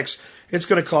of 6, it's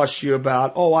going to cost you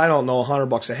about, I don't know,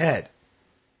 $100 a head.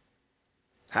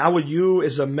 How would you,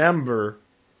 as a member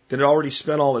that had already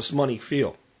spent all this money,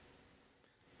 feel?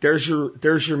 There's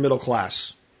your middle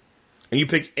class. And you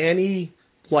pick any,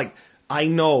 I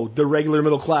know the regular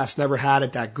middle class never had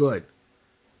it that good,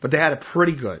 but they had it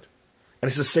pretty good. And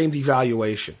it's the same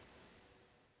devaluation.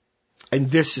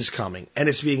 And this is coming. And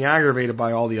it's being aggravated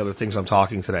by all the other things I'm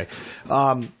talking today.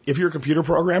 If you're a computer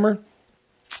programmer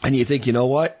and you think, you know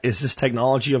what, as this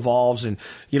technology evolves and,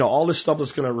 all this stuff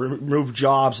that's going to remove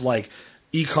jobs like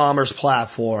e-commerce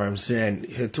platforms and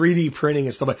 3D printing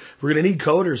and stuff we're going to need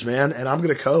coders, man. And I'm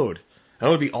going to code. I'm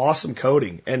going to be awesome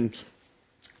coding. And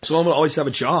so I'm going to always have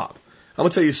a job. I'm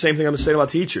going to tell you the same thing I'm going to say about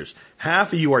teachers.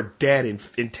 Half of you are dead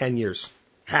in 10 years.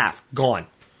 Half gone.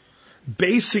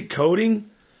 Basic coding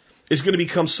is going to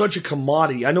become such a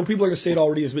commodity. I know people are going to say it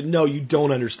already is, but no, you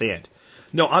don't understand.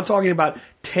 No, I'm talking about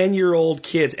 10-year-old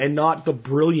kids and not the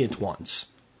brilliant ones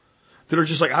that are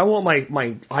just like, I want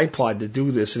my iPod to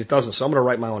do this and it doesn't, so I'm going to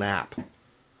write my own app.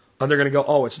 And they're going to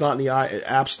go, it's not in the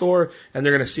App Store, and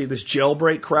they're going to see this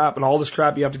jailbreak crap and all this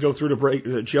crap you have to go through to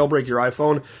jailbreak your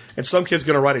iPhone. And some kid's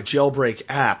going to write a jailbreak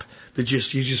app that you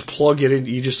just plug it in,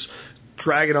 you just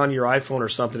drag it on your iPhone or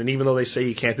something, and even though they say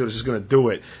you can't do it, it's just going to do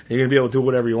it. And you're going to be able to do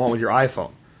whatever you want with your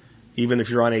iPhone, even if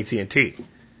you're on AT&T.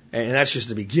 And that's just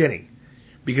the beginning.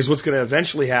 Because what's going to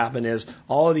eventually happen is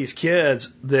all of these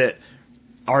kids that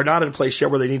are not in a place yet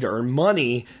where they need to earn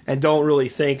money and don't really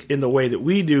think in the way that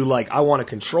we do, like, I want to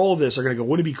control this, are going to go,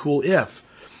 wouldn't it be cool if?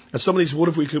 And some of these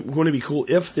wouldn't it be cool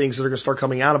if things that are going to start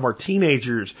coming out of our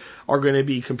teenagers are going to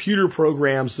be computer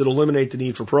programs that eliminate the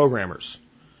need for programmers.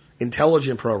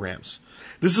 Intelligent programs.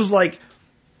 This is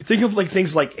think of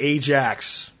things like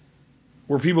Ajax,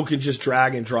 where people can just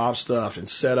drag and drop stuff and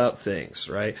set up things,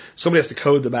 right? Somebody has to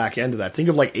code the back end of that. Think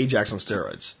of Ajax on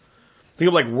steroids.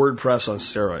 Think of WordPress on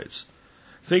steroids.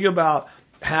 Think about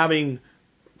having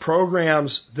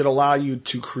programs that allow you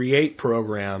to create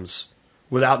programs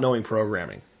without knowing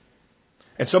programming.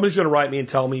 And somebody's going to write me and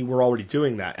tell me we're already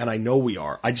doing that, and I know we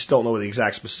are. I just don't know the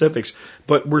exact specifics,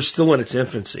 but we're still in its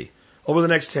infancy. Over the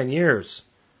next 10 years,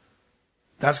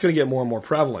 that's going to get more and more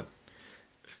prevalent.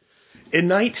 In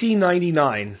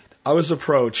 1999, I was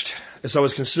approached as I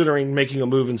was considering making a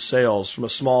move in sales from a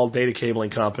small data cabling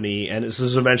company, and this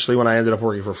is eventually when I ended up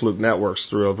working for Fluke Networks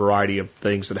through a variety of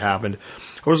things that happened.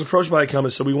 I was approached by a company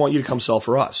and said, we want you to come sell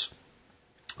for us.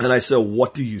 And I said,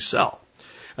 what do you sell?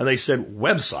 And they said,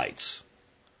 websites.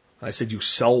 And I said, you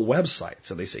sell websites?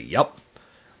 And they say, yep.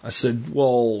 I said,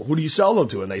 well, who do you sell them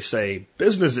to? And they say,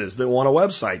 businesses that want a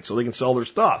website so they can sell their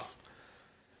stuff.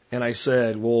 And I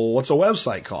said, well, what's a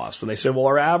website cost? And they said, well,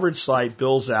 our average site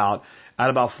bills out at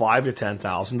about $5,000 to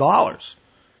 $10,000.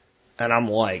 And I'm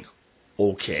like,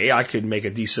 okay, I could make a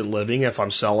decent living if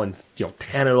I'm selling,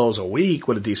 10 of those a week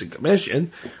with a decent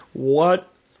commission. What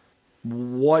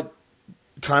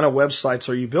kind of websites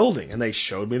are you building? And they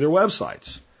showed me their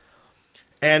websites.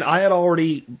 And I had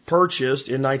already purchased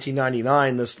in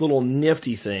 1999 this little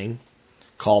nifty thing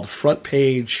called Front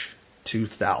Page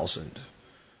 2000.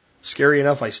 Scary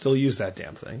enough, I still use that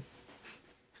damn thing.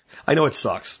 I know it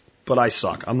sucks, but I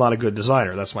suck. I'm not a good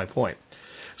designer. That's my point.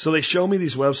 So they show me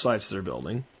these websites they're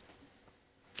building,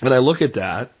 and I look at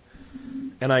that,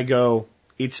 and I go,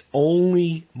 it's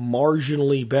only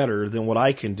marginally better than what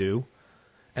I can do.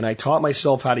 And I taught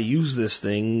myself how to use this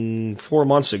thing 4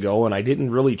 months ago, and I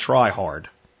didn't really try hard.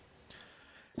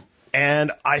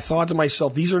 And I thought to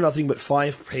myself, these are nothing but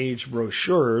 5-page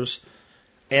brochures,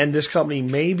 and this company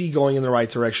may be going in the right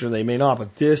direction, or they may not,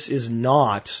 but this is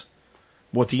not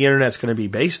what the Internet's going to be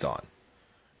based on.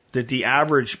 That the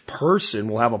average person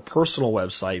will have a personal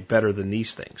website better than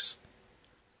these things.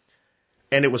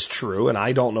 And it was true, and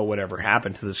I don't know whatever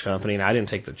happened to this company, and I didn't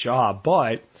take the job,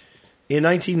 but in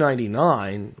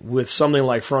 1999, with something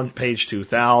like Front Page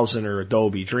 2000 or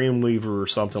Adobe Dreamweaver or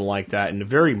something like that, and a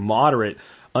very moderate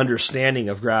understanding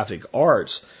of graphic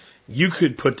arts, you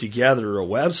could put together a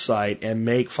website and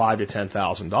make $5,000 to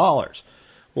 $10,000.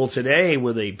 Well, today,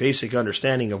 with a basic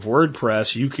understanding of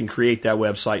WordPress, you can create that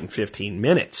website in 15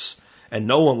 minutes, and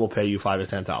no one will pay you $5,000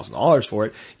 to $10,000 for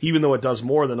it, even though it does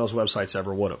more than those websites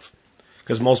ever would have,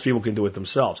 because most people can do it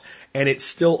themselves. And it's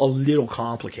still a little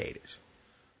complicated.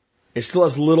 It still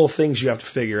has little things you have to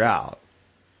figure out.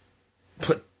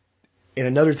 But in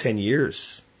another 10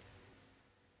 years,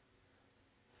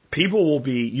 people will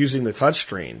be using the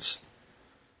touchscreens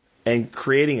and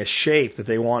creating a shape that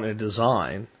they want to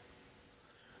design,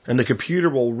 and the computer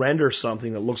will render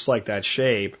something that looks like that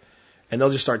shape, and they'll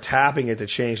just start tapping it to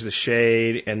change the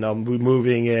shade, and they'll be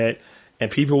moving it, and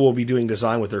people will be doing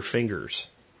design with their fingers.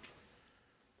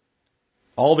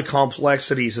 All the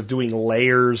complexities of doing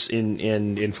layers in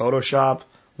Photoshop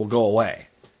will go away.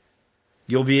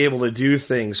 You'll be able to do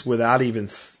things without even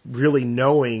really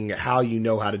knowing how you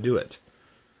know how to do it.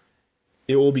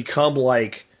 It will become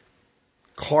like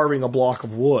carving a block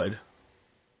of wood,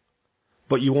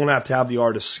 but you won't have to have the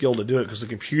artist's skill to do it because the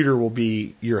computer will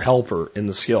be your helper in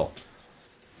the skill.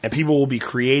 And people will be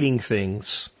creating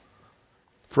things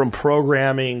from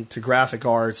programming to graphic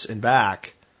arts and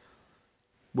back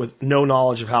with no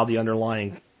knowledge of how the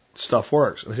underlying stuff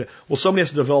works. Well, somebody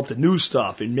has to develop the new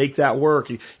stuff and make that work.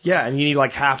 Yeah, and you need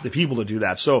like half the people to do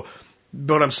that. So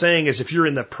what I'm saying is if you're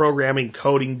in the programming,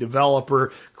 coding,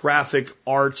 developer, graphic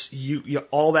arts, you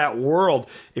all that world,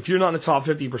 if you're not in the top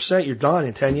 50%, you're done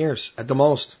in 10 years at the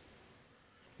most.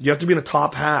 You have to be in the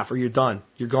top half or you're done.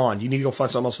 You're gone. You need to go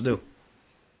find something else to do.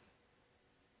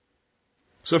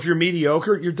 So if you're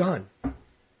mediocre, you're done. And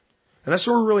that's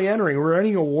what we're really entering. We're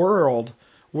entering a world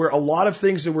where a lot of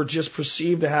things that were just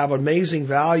perceived to have amazing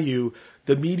value,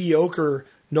 the mediocre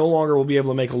no longer will be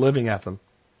able to make a living at them.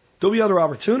 There'll be other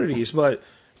opportunities, but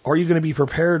are you going to be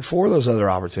prepared for those other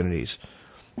opportunities?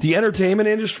 The entertainment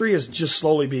industry is just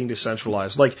slowly being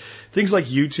decentralized. Like things like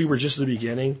YouTube are just the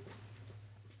beginning.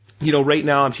 You know, right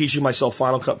now I'm teaching myself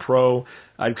Final Cut Pro.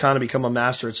 I've kind of become a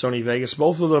master at Sony Vegas.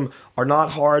 Both of them are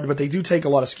not hard, but they do take a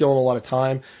lot of skill and a lot of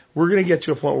time. We're going to get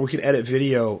to a point where we can edit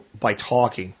video by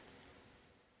talking.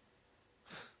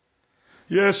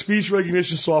 Yeah, speech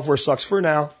recognition software sucks for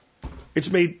now. It's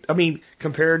made,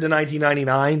 compared to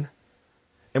 1999,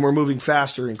 and we're moving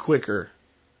faster and quicker.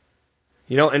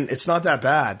 You know, and it's not that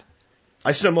bad.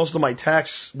 I send most of my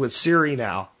texts with Siri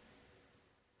now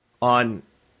on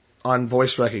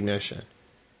voice recognition.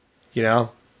 You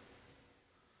know?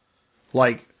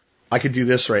 Like, I could do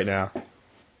this right now.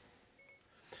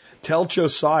 Tell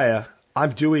Josiah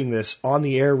I'm doing this on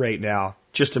the air right now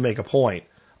just to make a point.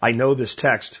 I know this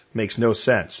text makes no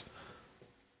sense.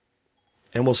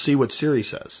 And we'll see what Siri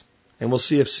says. And we'll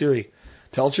see if Siri,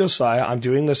 tell Josiah I'm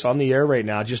doing this on the air right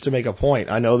now just to make a point.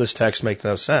 I know this text makes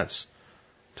no sense.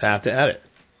 To have to edit.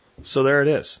 So there it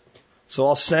is. So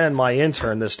I'll send my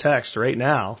intern this text right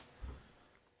now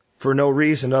for no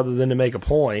reason other than to make a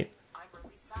point.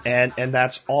 And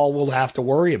that's all we'll have to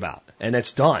worry about. And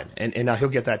it's done. And now he'll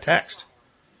get that text.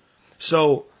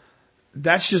 So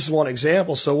that's just one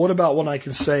example. So what about when I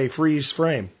can say freeze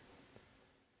frame?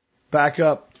 Back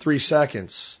up 3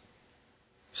 seconds.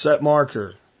 Set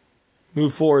marker.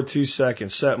 Move forward 2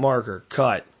 seconds. Set marker.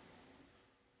 Cut.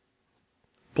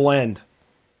 Blend.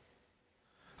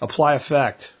 Apply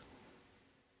effect.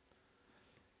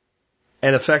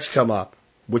 And effects come up.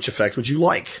 Which effect would you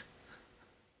like?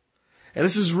 And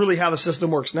this is really how the system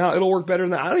works now. It'll work better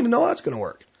than that. I don't even know how it's going to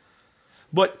work.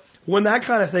 But when that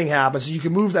kind of thing happens, you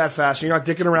can move that fast. And you're not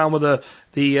dicking around with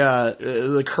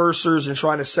the cursors and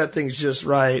trying to set things just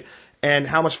right. And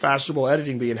how much faster will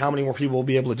editing be? And how many more people will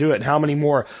be able to do it? And how many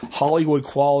more Hollywood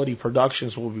quality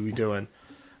productions will we be doing?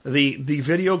 The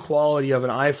video quality of an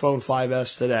iPhone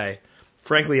 5S today,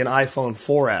 frankly, an iPhone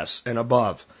 4S and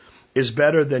above, is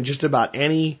better than just about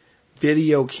any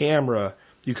video camera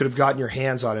you could have gotten your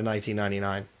hands on in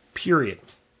 1999. Period.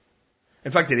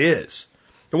 In fact, it is.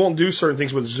 It won't do certain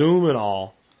things with zoom and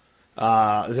all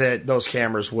that those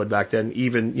cameras would back then,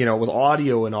 even, you know, with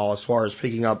audio and all, as far as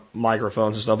picking up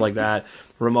microphones and stuff like that,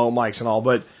 remote mics and all.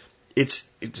 But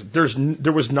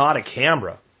there was not a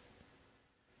camera.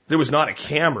 There was not a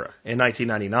camera in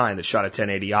 1999 that shot a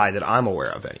 1080i that I'm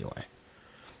aware of anyway.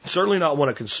 Certainly not one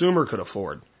a consumer could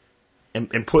afford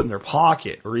and put in their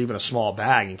pocket or even a small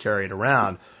bag and carry it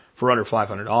around for under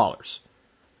 $500.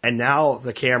 And now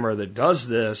the camera that does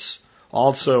this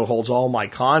also holds all my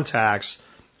contacts,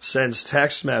 sends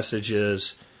text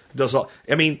messages, does all,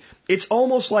 it's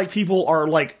almost like people are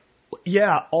like,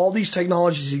 yeah, all these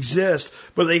technologies exist,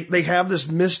 but they have this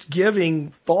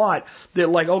misgiving thought that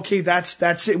like, okay,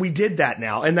 that's it. We did that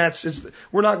now. And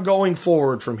we're not going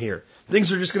forward from here.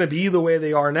 Things are just going to be the way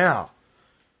they are now.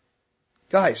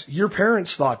 Guys, your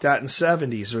parents thought that in the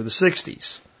 70s or the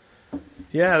 60s.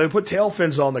 Yeah, they put tail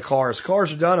fins on the cars.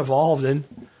 Cars are done evolving,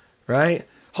 right?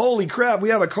 Holy crap, we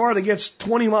have a car that gets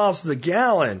 20 miles to the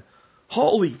gallon.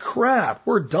 Holy crap,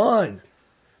 we're done.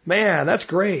 Man, that's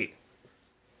great.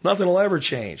 Nothing will ever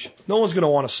change. No one's going to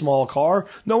want a small car.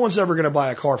 No one's ever going to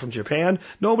buy a car from Japan.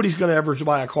 Nobody's going to ever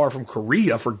buy a car from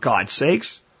Korea, for God's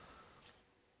sakes.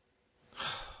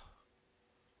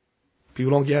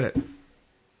 People don't get it.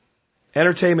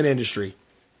 Entertainment industry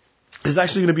is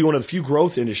actually going to be one of the few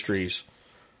growth industries,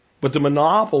 but the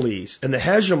monopolies and the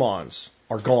hegemons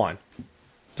are gone.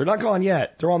 They're not gone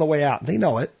yet. They're on the way out. They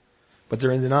know it, but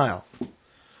they're in denial.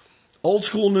 Old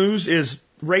school news is,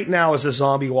 right now, is a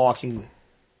zombie walking.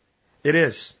 It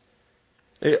is.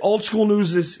 Old school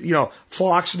news is,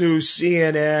 Fox News,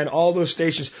 CNN, all those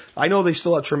stations. I know they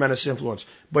still have tremendous influence,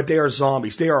 but they are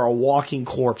zombies. They are a walking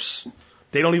corpse.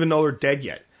 They don't even know they're dead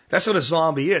yet. That's what a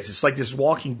zombie is. It's like this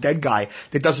walking dead guy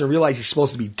that doesn't realize he's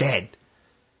supposed to be dead.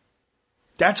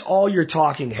 That's all your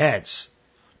talking heads.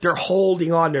 They're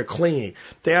holding on, they're clinging.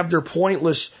 They have their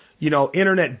pointless,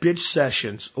 internet bitch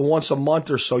sessions once a month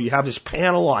or so. You have this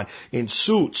panel on in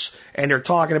suits, and they're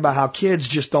talking about how kids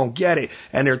just don't get it,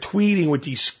 and they're tweeting with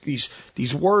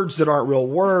these words that aren't real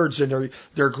words, and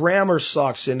their grammar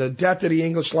sucks, and the death of the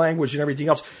English language and everything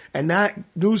else. And that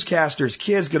newscaster's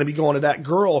kid's going to be going to that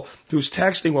girl who's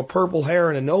texting with purple hair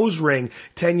and a nose ring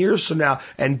 10 years from now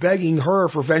and begging her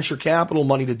for venture capital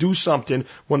money to do something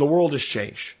when the world has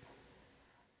changed.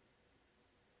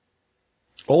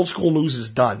 Old school news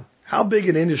is done. How big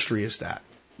an industry is that?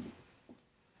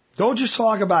 Don't just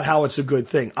talk about how it's a good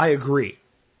thing. I agree.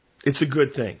 It's a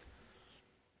good thing.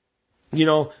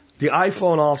 The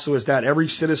iPhone also is that every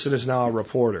citizen is now a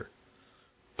reporter.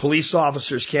 Police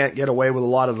officers can't get away with a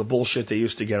lot of the bullshit they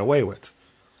used to get away with.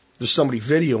 There's somebody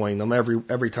videoing them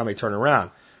every time they turn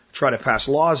around. Try to pass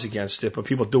laws against it, but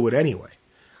people do it anyway.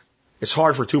 It's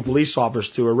hard for 2 police officers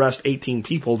to arrest 18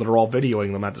 people that are all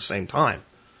videoing them at the same time.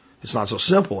 It's not so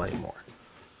simple anymore.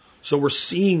 So we're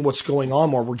seeing what's going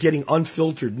on more. We're getting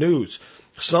unfiltered news.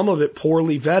 Some of it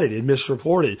poorly vetted and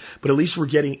misreported, but at least we're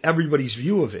getting everybody's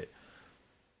view of it.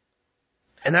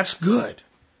 And that's good.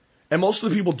 And most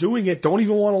of the people doing it don't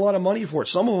even want a lot of money for it.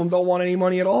 Some of them don't want any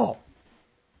money at all.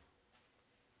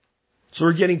 So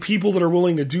we're getting people that are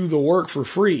willing to do the work for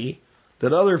free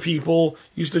that other people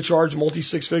used to charge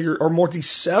multi-6-figure or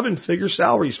multi-7-figure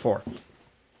salaries for.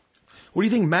 What do you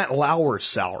think Matt Lauer's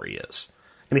salary is?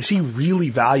 And is he really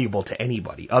valuable to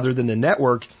anybody other than the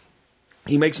network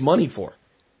he makes money for?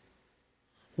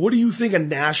 What do you think a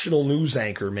national news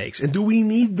anchor makes? And do we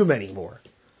need them anymore?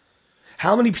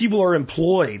 How many people are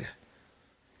employed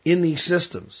in these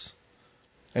systems?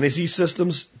 And as these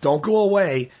systems don't go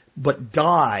away, but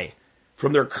die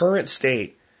from their current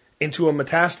state into a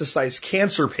metastasized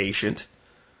cancer patient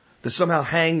that somehow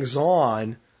hangs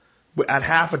on at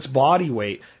half its body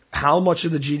weight, how much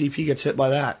of the GDP gets hit by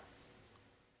that?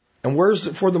 And where's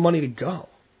it for the money to go?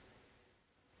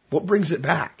 What brings it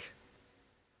back?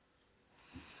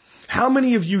 How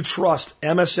many of you trust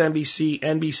MSNBC,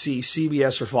 NBC,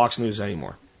 CBS, or Fox News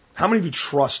anymore? How many of you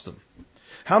trust them?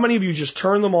 How many of you just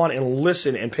turn them on and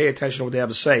listen and pay attention to what they have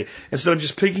to say instead of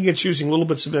just picking and choosing little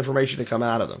bits of information to come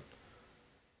out of them?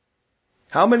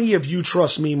 How many of you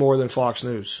trust me more than Fox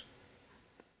News?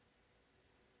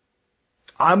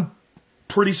 I'm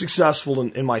pretty successful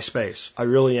in my space. I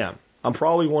really am. I'm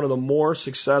probably one of the more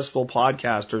successful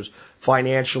podcasters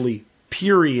financially,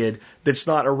 period, that's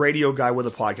not a radio guy with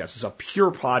a podcast. It's a pure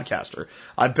podcaster.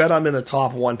 I bet I'm in the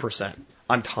top 1%.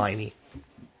 I'm tiny.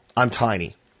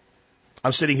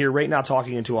 I'm sitting here right now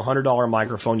talking into a $100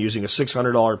 microphone using a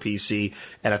 $600 PC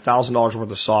and $1,000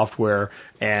 worth of software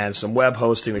and some web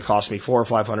hosting that cost me $400 or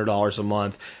 $500 a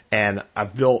month. And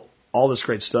I've built all this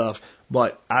great stuff.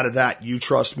 But out of that, you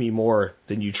trust me more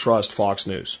than you trust Fox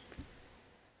News.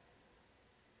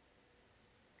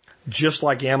 Just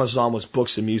like Amazon was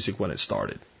books and music when it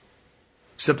started.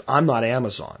 Except I'm not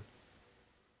Amazon.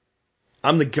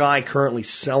 I'm the guy currently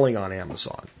selling on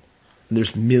Amazon. And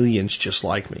there's millions just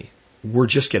like me. We're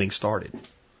just getting started.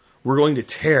 We're going to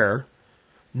tear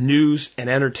news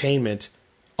and entertainment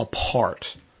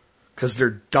apart because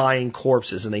they're dying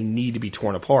corpses and they need to be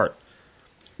torn apart.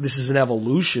 This is an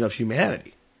evolution of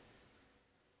humanity.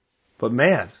 But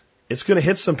man, it's going to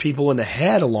hit some people in the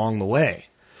head along the way.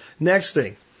 Next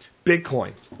thing,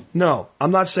 Bitcoin. No,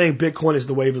 I'm not saying Bitcoin is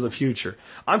the wave of the future.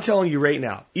 I'm telling you right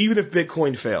now, even if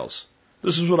Bitcoin fails,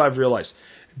 this is what I've realized.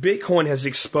 Bitcoin has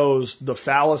exposed the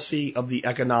fallacy of the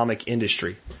economic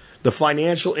industry. The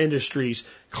financial industry's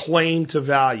claim to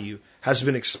value has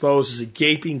been exposed as a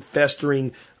gaping,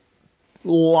 festering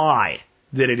lie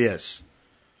that it is.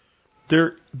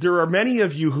 There are many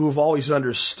of you who have always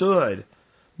understood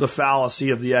the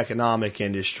fallacy of the economic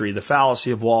industry, the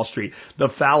fallacy of Wall Street, the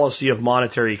fallacy of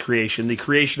monetary creation, the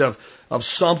creation of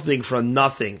something from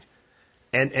nothing,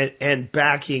 and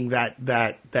backing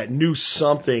that new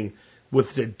something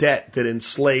with the debt that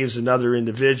enslaves another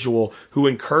individual who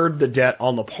incurred the debt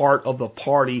on the part of the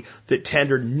party that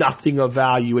tendered nothing of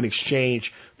value in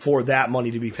exchange for that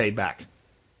money to be paid back.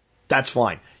 That's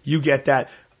fine. You get that.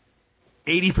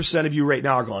 80% of you right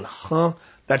now are going, huh?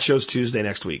 That show's Tuesday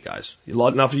next week, guys.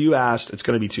 Enough of you asked. It's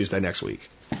going to be Tuesday next week.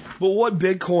 But what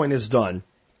Bitcoin has done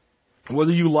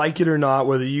whether you like it or not,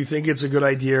 whether you think it's a good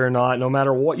idea or not, no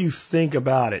matter what you think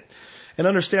about it. And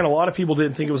understand, a lot of people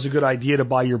didn't think it was a good idea to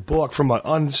buy your book from an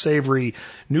unsavory,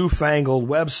 newfangled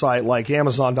website like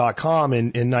Amazon.com in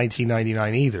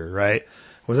 1999 either, right?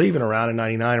 Was it even around in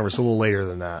 99 or was it a little later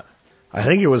than that? I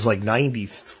think it was like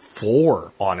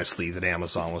 94, honestly, that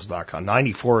Amazon was .com.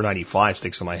 94 or 95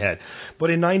 sticks in my head.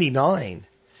 But in 99,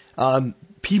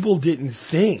 people didn't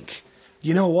think,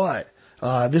 you know what,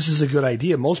 this is a good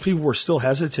idea. Most people were still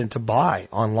hesitant to buy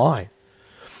online.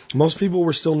 Most people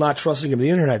were still not trusting of the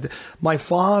internet. My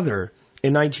father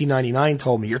in 1999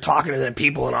 told me, "You're talking to them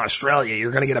people in Australia.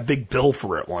 You're going to get a big bill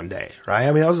for it one day," right?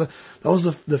 I mean, that was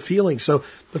the feeling. So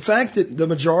the fact that the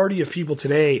majority of people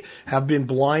today have been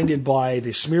blinded by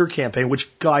the smear campaign,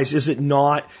 which, guys, is it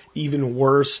not even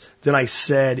worse than I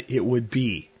said it would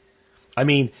be? I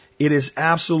mean, it is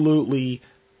absolutely,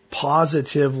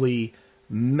 positively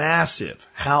massive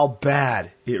how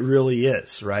bad it really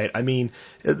is, right? I mean,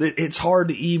 it's hard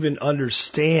to even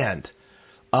understand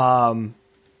how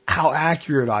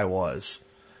accurate I was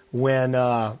when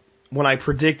I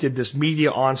predicted this media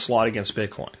onslaught against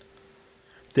Bitcoin.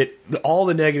 That all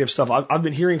the negative stuff I've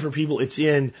been hearing from people, it's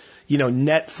in,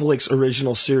 Netflix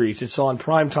original series, it's on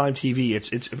primetime TV,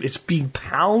 it's being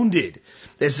pounded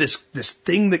as this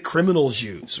thing that criminals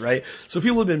use, right? So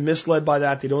people have been misled by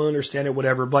that, they don't understand it,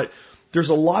 whatever, but there's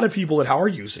a lot of people that are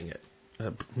using it,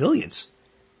 millions.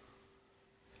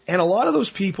 And a lot of those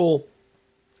people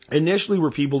initially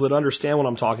were people that understand what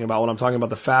I'm talking about when I'm talking about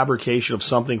the fabrication of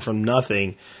something from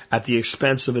nothing at the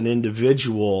expense of an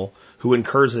individual who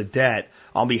incurs a debt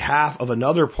on behalf of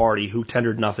another party who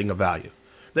tendered nothing of value.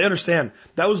 They understand.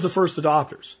 That was the first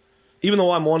adopters. Even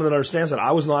though I'm one that understands that,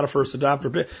 I was not a first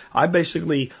adopter. I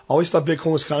basically always thought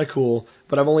Bitcoin was kind of cool,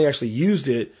 but I've only actually used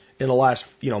it in the last,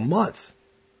 month.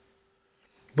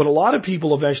 But a lot of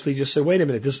people eventually just say, wait a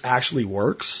minute, this actually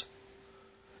works?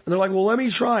 And they're like, well, let me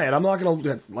try it. I'm not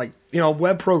going to,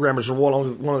 web programmers are one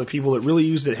of the people that really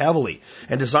used it heavily.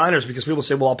 And designers, because people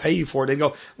say, well, I'll pay you for it. They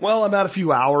go, well, I'm at a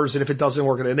few hours, and if it doesn't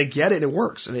work, and they get it, and it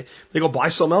works. And they go buy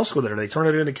something else with it, or they turn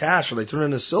it into cash, or they turn it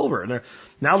into silver. And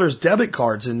now there's debit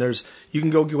cards, and you can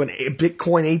go to a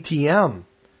Bitcoin ATM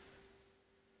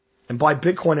and buy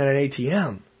Bitcoin at an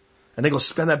ATM. And they go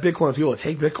spend that Bitcoin with people that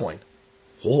take Bitcoin.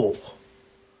 Whoa.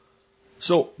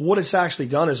 So what it's actually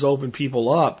done is open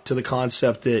people up to the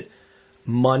concept that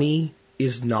money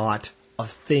is not a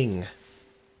thing.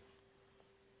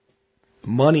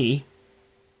 Money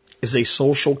is a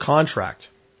social contract.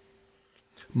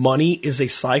 Money is a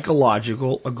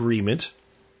psychological agreement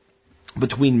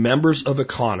between members of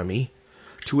economy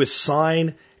to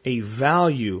assign a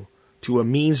value to a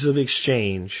means of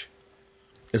exchange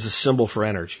as a symbol for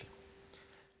energy.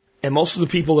 And most of the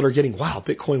people that are getting, wow,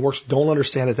 Bitcoin works, don't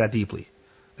understand it that deeply.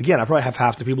 Again, I probably have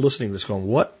half the people listening to this going,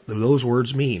 what do those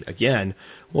words mean? Again,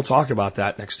 we'll talk about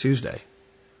that next Tuesday.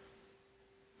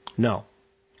 No.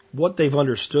 What they've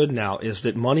understood now is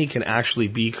that money can actually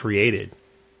be created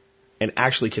and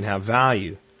actually can have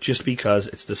value just because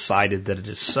it's decided that it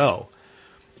is so.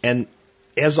 And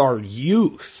as our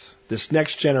youth, this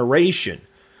next generation,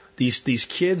 these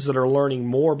kids that are learning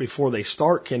more before they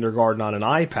start kindergarten on an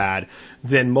iPad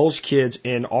than most kids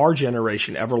in our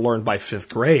generation ever learned by 5th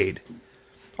grade,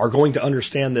 are going to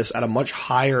understand this at a much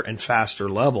higher and faster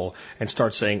level and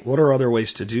start saying, what are other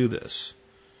ways to do this?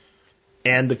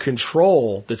 And the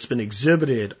control that's been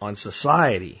exhibited on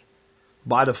society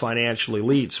by the financial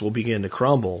elites will begin to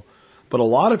crumble. But a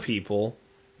lot of people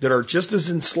that are just as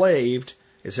enslaved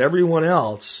as everyone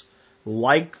else,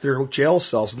 like their jail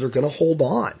cells, they're going to hold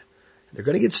on. They're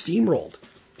going to get steamrolled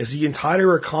as the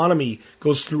entire economy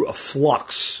goes through a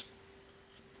flux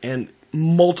and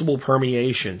multiple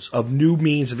permeations of new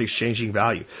means of exchanging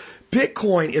value.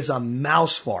 Bitcoin is a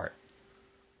mouse fart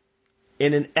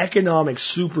in an economic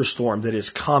superstorm that is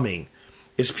coming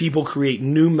as people create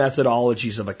new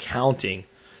methodologies of accounting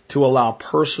to allow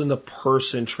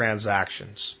person-to-person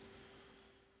transactions.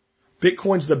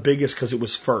 Bitcoin's the biggest because it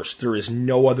was first. There is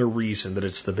no other reason that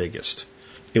it's the biggest.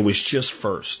 It was just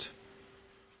first.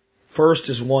 First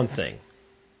is one thing.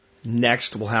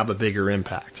 Next will have a bigger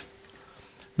impact.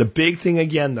 The big thing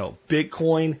again, though,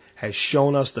 Bitcoin has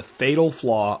shown us the fatal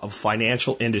flaw of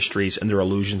financial industries and their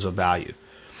illusions of value.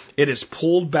 It has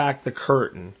pulled back the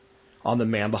curtain on the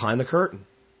man behind the curtain.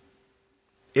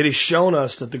 It has shown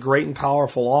us that the great and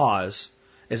powerful Oz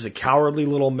is a cowardly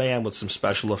little man with some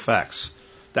special effects.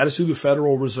 That is who the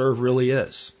Federal Reserve really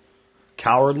is.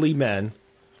 Cowardly men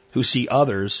who see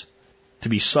others to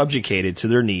be subjugated to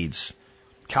their needs.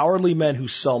 Cowardly men who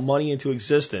sell money into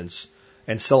existence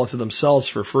and sell it to themselves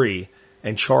for free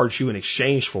and charge you in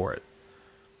exchange for it.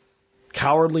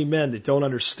 Cowardly men that don't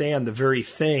understand the very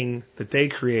thing that they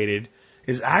created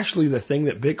is actually the thing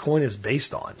that Bitcoin is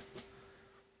based on.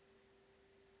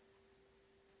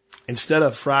 Instead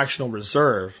of fractional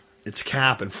reserve, it's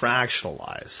cap and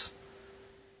fractionalize.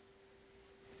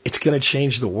 It's going to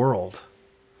change the world.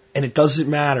 And it doesn't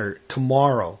matter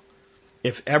tomorrow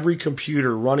if every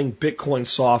computer running Bitcoin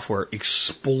software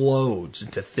explodes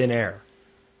into thin air.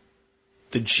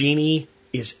 The genie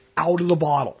is out of the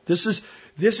bottle. This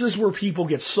is where people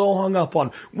get so hung up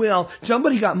on, well,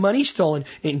 somebody got money stolen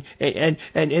and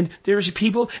there's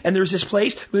people and there's this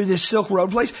place, this Silk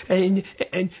Road place, and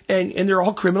they're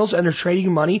all criminals and they're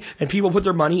trading money and people put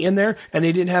their money in there and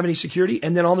they didn't have any security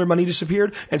and then all their money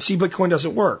disappeared and see, Bitcoin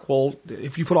doesn't work. Well,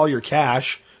 if you put all your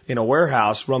cash in a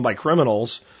warehouse run by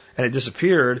criminals and it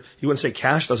disappeared, you wouldn't say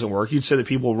cash doesn't work. You'd say the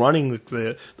people running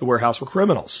the warehouse were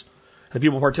criminals. And the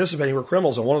people participating were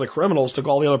criminals, and one of the criminals took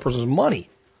all the other person's money.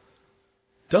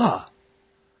 Duh.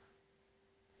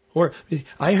 Or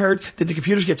I heard that the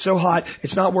computers get so hot,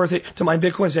 it's not worth it to mine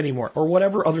Bitcoins anymore, or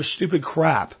whatever other stupid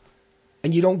crap.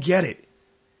 And you don't get it.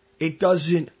 It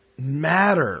doesn't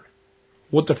matter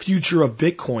what the future of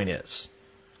Bitcoin is.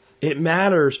 It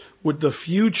matters what the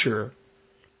future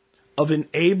of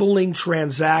enabling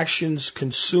transactions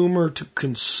consumer to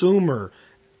consumer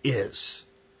is.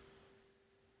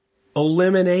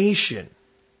 Elimination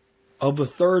of the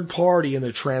third party in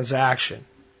the transaction,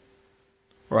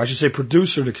 or I should say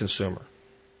producer to consumer.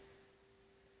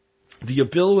 The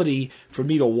ability for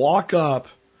me to walk up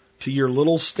to your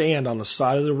little stand on the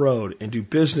side of the road and do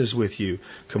business with you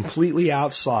completely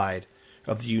outside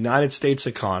of the United States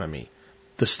economy,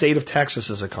 the state of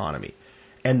Texas's economy,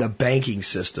 and the banking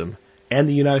system, and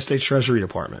the United States Treasury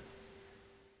Department.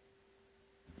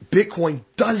 Bitcoin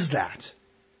does that.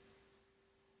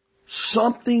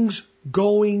 Something's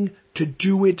going to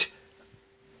do it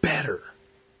better.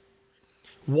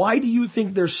 Why do you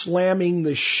think they're slamming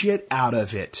the shit out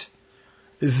of it?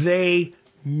 They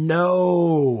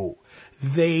know.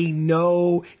 They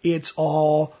know it's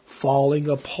all falling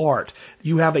apart.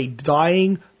 You have a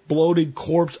dying, bloated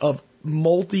corpse of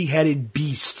multi-headed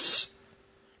beasts.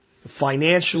 The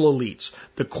financial elites,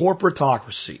 the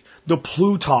corporatocracy, the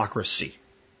plutocracy.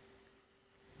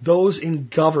 Those in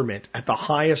government at the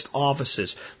highest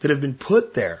offices that have been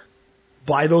put there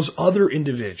by those other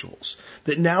individuals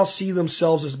that now see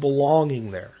themselves as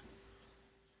belonging there.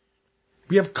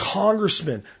 We have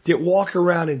congressmen that walk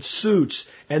around in suits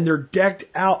and they're decked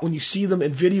out. When you see them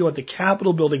in video at the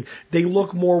Capitol building, they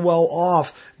look more well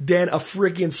off than a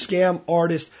freaking scam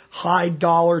artist, high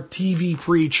dollar TV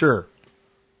preacher.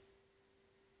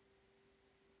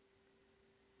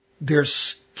 They're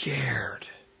scared.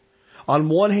 On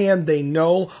one hand, they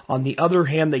know. On the other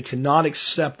hand, they cannot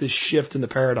accept this shift in the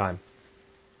paradigm.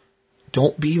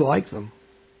 Don't be like them.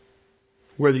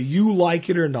 Whether you like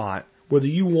it or not, whether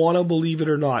you want to believe it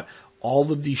or not, all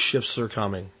of these shifts are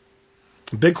coming.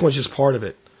 Bitcoin's just part of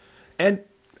it. And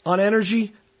on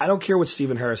energy, I don't care what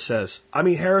Stephen Harris says. I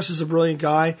mean, Harris is a brilliant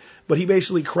guy, but he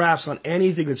basically craps on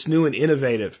anything that's new and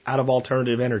innovative out of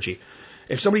alternative energy.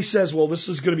 If somebody says, well, this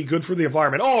is going to be good for the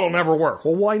environment, oh, it'll never work.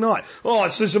 Well, why not? Oh,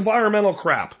 it's this environmental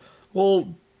crap.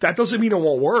 Well, that doesn't mean it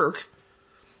won't work.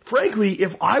 Frankly,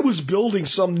 if I was building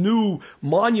some new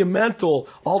monumental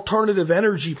alternative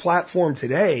energy platform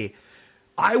today,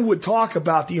 I would talk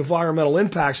about the environmental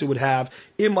impacts it would have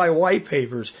in my white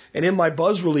papers and in my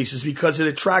buzz releases because it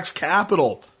attracts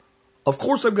capital. Of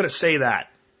course I'm going to say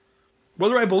that.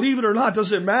 Whether I believe it or not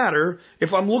doesn't matter.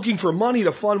 If I'm looking for money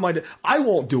to fund I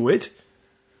won't do it.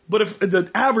 But if the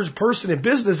average person in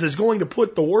business is going to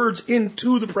put the words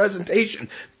into the presentation,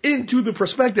 into the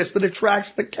prospectus that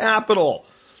attracts the capital,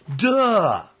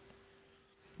 duh.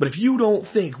 But if you don't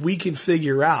think we can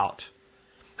figure out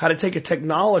how to take a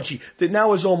technology that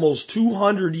now is almost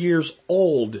 200 years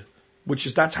old,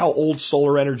 that's how old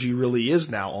solar energy really is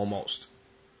now almost,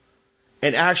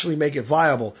 and actually make it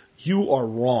viable, you are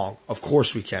wrong. Of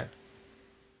course we can.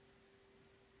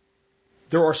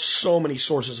 There are so many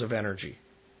sources of energy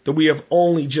that we have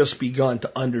only just begun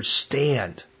to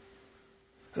understand.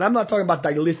 And I'm not talking about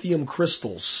dilithium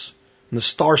crystals and the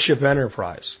Starship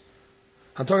Enterprise.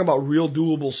 I'm talking about real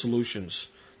doable solutions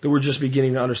that we're just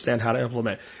beginning to understand how to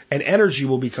implement. And energy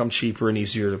will become cheaper and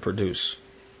easier to produce.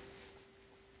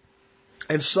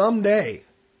 And someday,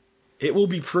 it will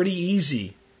be pretty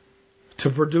easy to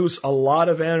produce a lot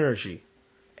of energy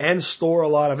and store a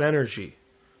lot of energy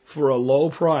for a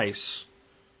low price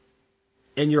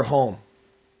in your home.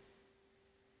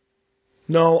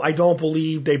 No, I don't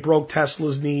believe they broke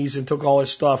Tesla's knees and took all his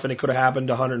stuff and it could have happened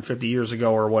 150 years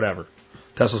ago or whatever.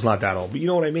 Tesla's not that old, but you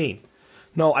know what I mean.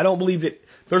 No, I don't believe that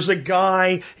there's a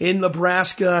guy in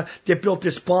Nebraska that built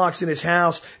this box in his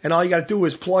house, and all you got to do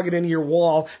is plug it into your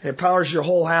wall, and it powers your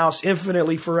whole house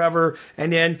infinitely forever,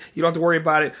 and then you don't have to worry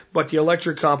about it, but the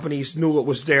electric companies knew it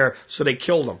was there, so they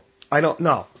killed him. I don't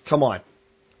know. Come on.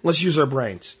 Let's use our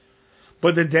brains.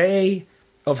 But the day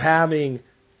of having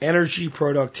energy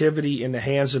productivity in the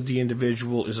hands of the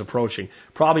individual is approaching.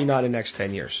 Probably not in the next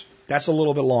 10 years. That's a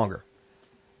little bit longer.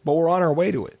 But we're on our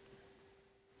way to it.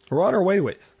 We're on our way to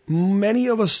it. Many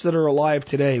of us that are alive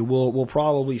today will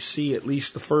probably see at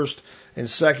least the first and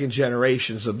second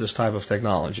generations of this type of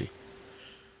technology.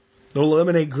 It'll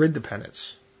eliminate grid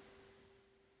dependence.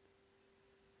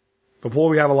 But boy,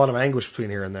 we have a lot of anguish between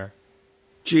here and there.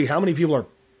 Gee, how many people are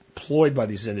employed by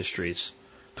these industries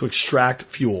to extract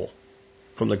fuel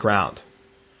from the ground?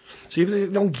 See, they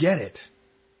don't get it.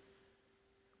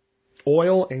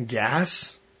 Oil and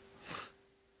gas?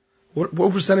 What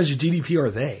percentage of GDP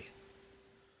are they?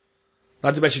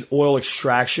 Not to mention oil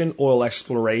extraction, oil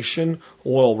exploration,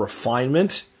 oil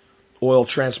refinement, oil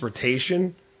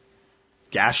transportation,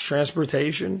 gas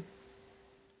transportation.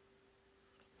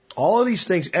 All of these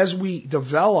things, as we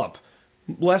develop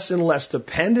less and less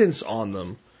dependence on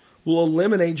them, will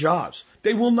eliminate jobs.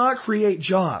 They will not create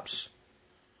jobs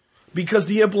because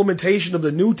the implementation of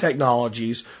the new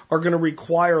technologies are going to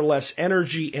require less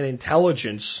energy and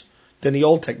intelligence than the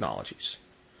old technologies.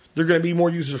 They're going to be more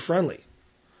user-friendly.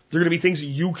 They're going to be things that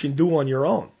you can do on your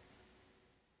own.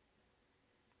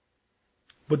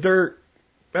 But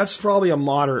that's probably a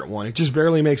moderate one. It just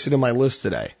barely makes it in my list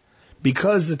today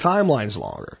because the timeline's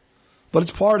longer. But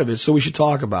it's part of it, so we should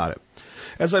talk about it.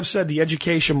 As I've said, the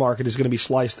education market is going to be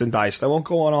sliced and diced. I won't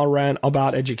go on rant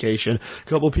about education. A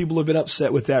couple of people have been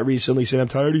upset with that recently, saying, I'm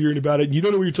tired of hearing about it. And you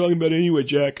don't know what you're talking about anyway,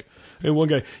 Jack. And one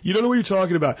guy, you don't know what you're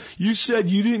talking about. You said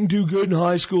you didn't do good in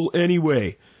high school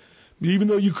anyway. Even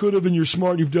though you could have and you're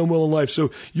smart and you've done well in life.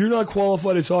 So you're not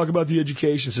qualified to talk about the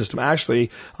education system. Actually,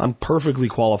 I'm perfectly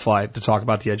qualified to talk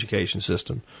about the education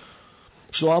system.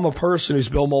 So I'm a person who's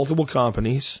built multiple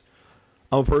companies.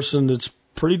 I'm a person that's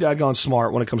pretty daggone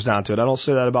smart when it comes down to it. I don't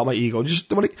say that about my ego.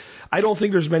 I don't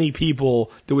think there's many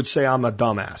people that would say I'm a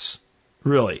dumbass.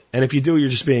 Really. And if you do, you're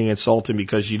just being insulting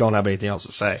because you don't have anything else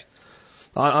to say.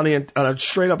 On a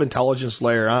straight up intelligence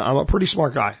layer, I'm a pretty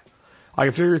smart guy. I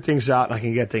can figure things out and I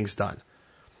can get things done.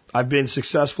 I've been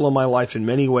successful in my life in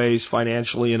many ways,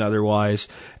 financially and otherwise,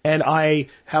 and I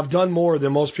have done more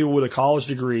than most people with a college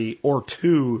degree or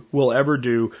two will ever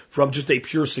do from just a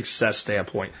pure success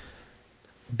standpoint.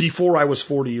 Before I was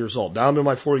 40 years old. Now I'm in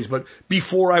my 40s, but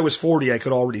before I was 40, I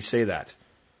could already say that.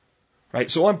 Right?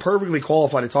 So I'm perfectly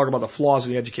qualified to talk about the flaws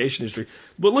in the education industry,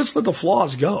 but let's let the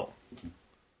flaws go.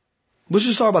 Let's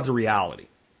just talk about the reality.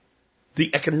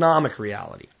 The economic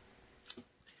reality.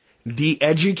 The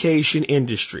education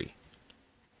industry,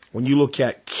 when you look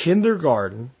at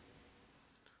kindergarten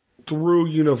through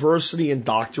university and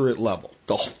doctorate level,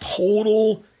 the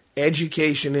total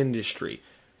education industry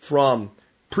from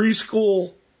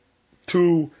preschool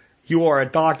to you are a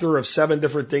doctor of 7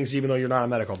 different things even though you're not a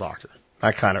medical doctor,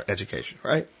 that kind of education,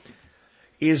 right,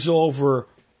 is over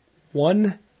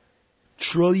 $1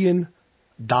 trillion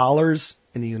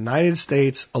in the United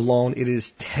States alone. It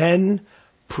is 10%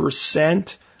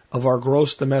 of our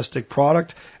gross domestic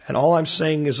product. And all I'm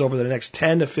saying is over the next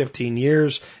 10 to 15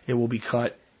 years, it will be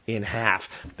cut in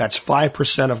half. That's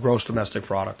 5% of gross domestic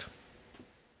product.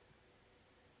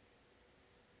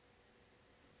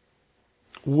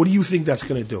 What do you think that's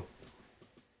going to do?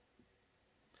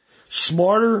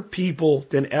 Smarter people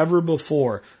than ever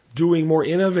before, doing more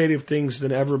innovative things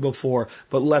than ever before,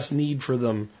 but less need for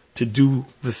them to do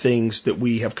the things that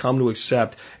we have come to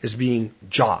accept as being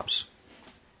jobs.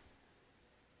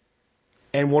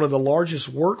 And one of the largest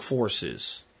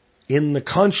workforces in the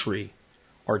country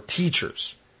are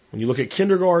teachers. When you look at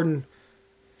kindergarten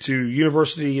to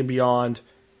university and beyond,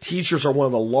 teachers are one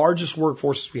of the largest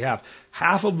workforces we have.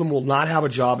 Half of them will not have a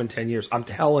job in 10 years. I'm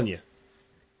telling you.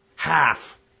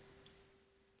 Half.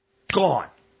 Gone.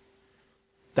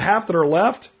 The half that are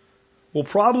left will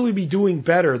probably be doing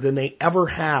better than they ever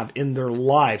have in their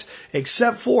lives,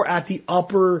 except for at the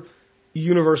upper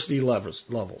university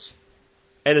levels.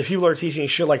 And if people are teaching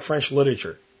shit like French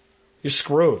literature, you're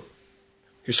screwed.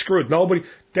 You're screwed. Nobody,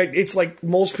 it's like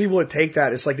most people that take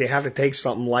that, it's like they have to take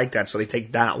something like that, so they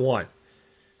take that one.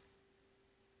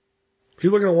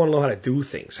 People are going to want to know how to do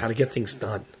things, how to get things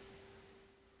done,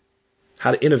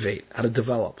 how to innovate, how to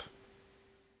develop.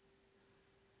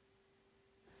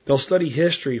 They'll study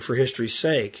history for history's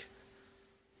sake,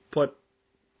 but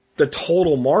the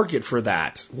total market for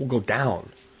that will go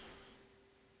down.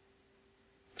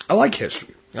 I like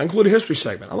history. I include a history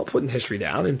segment. I'm not putting history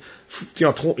down. And,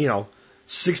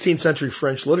 16th century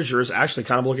French literature is actually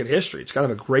kind of look at history. It's kind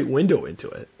of a great window into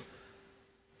it.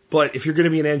 But if you're going to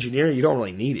be an engineer, you don't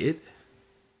really need it.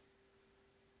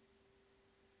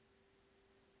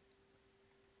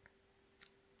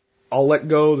 I'll let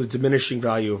go the diminishing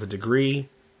value of a degree.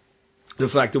 The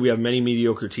fact that we have many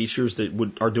mediocre teachers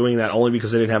that are doing that only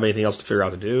because they didn't have anything else to figure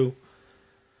out to do.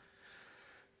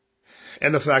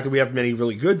 And the fact that we have many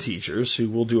really good teachers who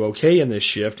will do okay in this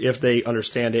shift if they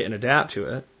understand it and adapt to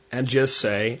it. And just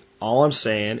say, all I'm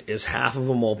saying is half of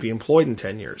them won't be employed in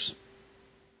 10 years.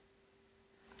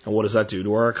 And what does that do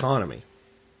to our economy?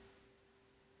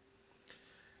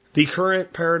 The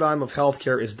current paradigm of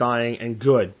healthcare is dying and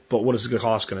good, but what is the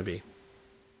cost going to be?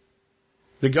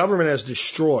 The government has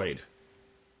destroyed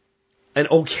an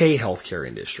okay healthcare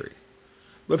industry.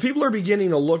 But people are beginning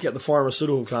to look at the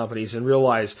pharmaceutical companies and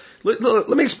realize, let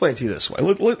me explain it to you this way.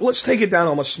 Let's take it down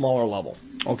on a much smaller level.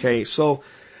 Okay, so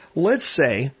let's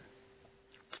say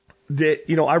that,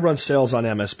 I run sales on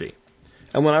MSB.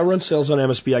 And when I run sales on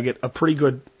MSB, I get a pretty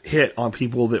good hit on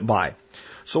people that buy.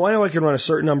 So I know I can run a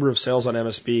certain number of sales on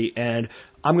MSB, and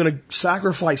I'm going to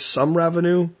sacrifice some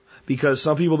revenue because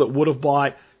some people that would have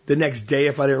bought the next day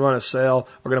if I didn't run a sale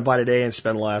are going to buy today and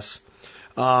spend less.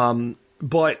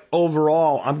 But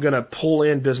overall, I'm going to pull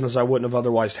in business I wouldn't have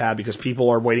otherwise had because people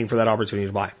are waiting for that opportunity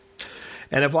to buy.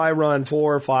 And if I run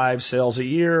 4 or 5 sales a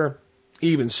year,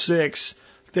 even 6,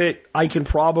 that I can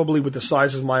probably, with the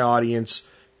size of my audience,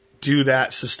 do that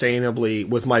sustainably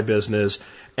with my business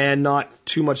and not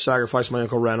too much sacrifice my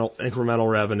incremental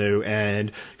revenue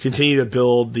and continue to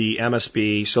build the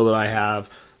MSB so that I have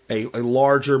a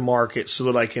larger market so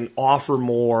that I can offer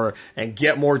more and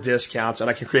get more discounts and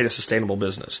I can create a sustainable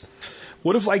business.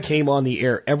 What if I came on the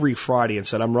air every Friday and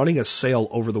said, I'm running a sale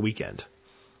over the weekend?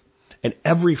 And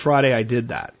every Friday I did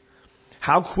that.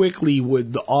 How quickly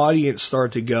would the audience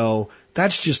start to go,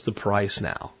 that's just the price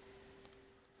now?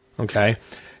 Okay?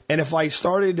 And if I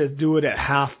started to do it at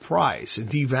half price and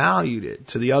devalued it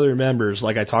to the other members,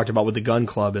 like I talked about with the gun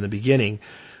club in the beginning,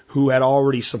 who had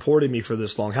already supported me for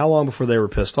this long, how long before they were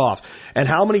pissed off? And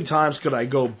how many times could I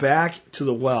go back to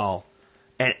the well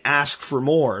and ask for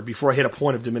more before I hit a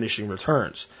point of diminishing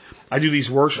returns? I do these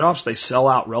workshops, they sell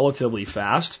out relatively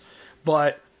fast,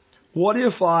 but what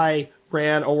if I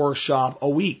ran a workshop a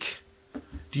week?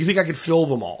 Do you think I could fill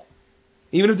them all?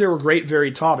 Even if they were great,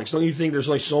 varied topics, don't you think there's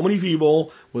only so many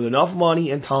people with enough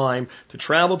money and time to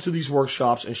travel to these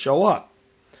workshops and show up?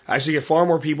 I actually get far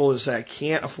more people that say I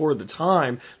can't afford the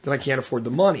time than I can't afford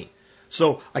the money.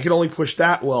 So I can only push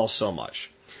that well so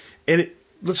much. And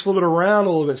let's flip it around a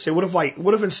little bit and say,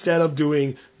 what if instead of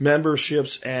doing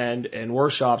memberships and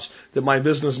workshops, that my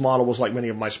business model was like many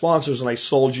of my sponsors and I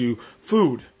sold you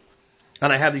food?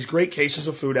 And I had these great cases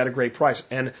of food at a great price,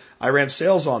 and I ran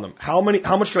sales on them. How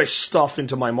much could I stuff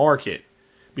into my market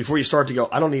before you start to go,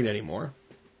 I don't need any more?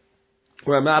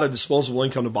 Or I'm out of disposable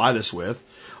income to buy this with.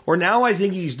 Or now I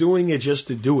think he's doing it just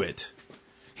to do it.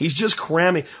 He's just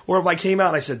cramming. Or if I came out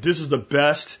and I said, this is the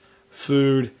best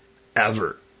food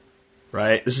ever,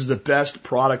 right? This is the best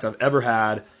product I've ever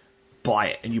had. Buy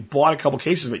it. And you bought a couple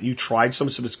cases of it, and you tried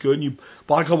some, said it's good, and you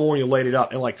bought a couple more and you laid it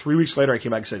up. And like 3 weeks later, I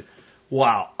came back and said,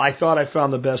 wow, I thought I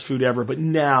found the best food ever, but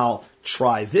now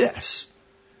try this.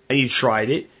 And you tried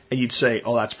it, and you'd say,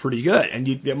 oh, that's pretty good. And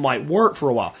it might work for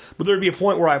a while. But there'd be a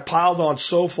point where I piled on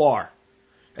so far,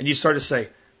 and you start to say,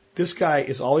 this guy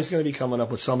is always going to be coming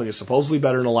up with something that's supposedly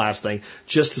better than the last thing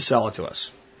just to sell it to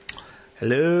us.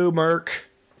 Hello, Merck.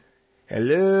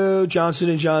 Hello,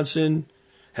 Johnson & Johnson.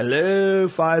 Hello,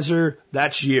 Pfizer.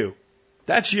 That's you.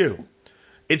 That's you.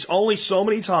 It's only so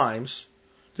many times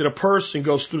that a person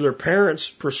goes through their parents'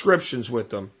 prescriptions with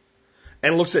them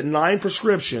and looks at 9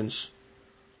 prescriptions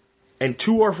and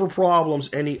 2 are for problems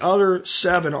and the other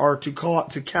 7 are to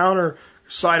counter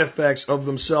side effects of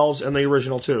themselves and the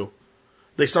original 2.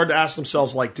 They start to ask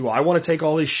themselves, like, do I want to take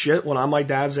all this shit when I'm my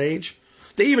dad's age?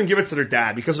 They even give it to their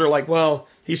dad because they're like, well,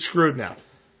 he's screwed now.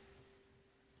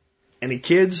 And the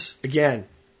kids, again,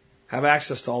 have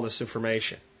access to all this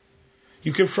information.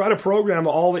 You can try to program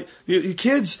all the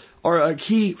kids are a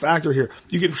key factor here.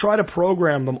 You can try to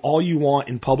program them all you want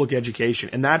in public education.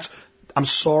 And I'm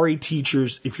sorry,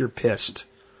 teachers, if you're pissed.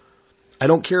 I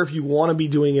don't care if you want to be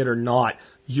doing it or not.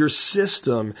 Your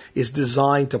system is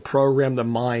designed to program the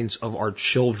minds of our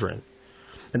children.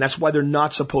 And that's why they're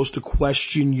not supposed to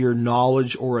question your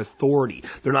knowledge or authority.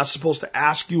 They're not supposed to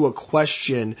ask you a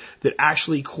question that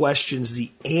actually questions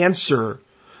the answer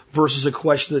versus a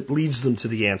question that leads them to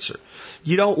the answer.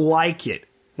 You don't like it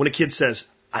when a kid says,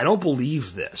 I don't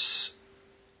believe this,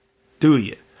 do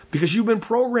you? because you've been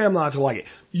programmed not to like it.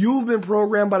 You've been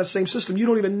programmed by the same system. You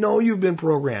don't even know you've been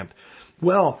programmed.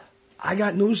 Well, I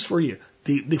got news for you.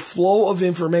 The flow of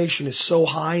information is so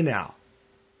high now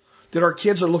that our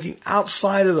kids are looking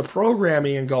outside of the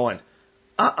programming and going,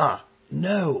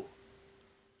 no.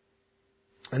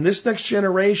 And this next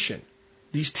generation,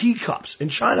 these teacups and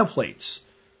china plates,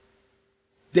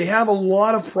 they have a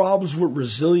lot of problems with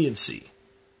resiliency.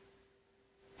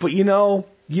 But you know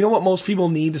what most people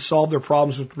need to solve their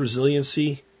problems with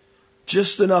resiliency?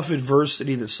 Just enough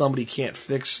adversity that somebody can't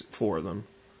fix for them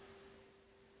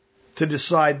to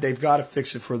decide they've got to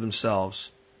fix it for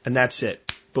themselves. And that's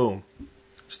it. Boom.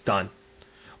 It's done.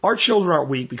 Our children aren't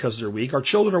weak because they're weak. Our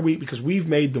children are weak because we've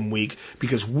made them weak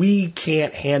because we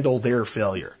can't handle their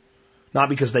failure. Not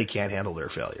because they can't handle their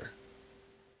failure.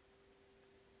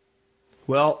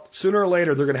 Well, sooner or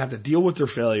later, they're going to have to deal with their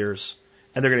failures,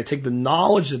 and they're going to take the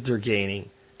knowledge that they're gaining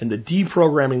and the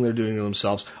deprogramming they're doing to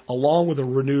themselves, along with a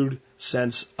renewed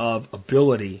sense of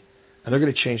ability, and they're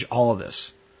going to change all of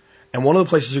this. And one of the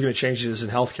places they're going to change it is in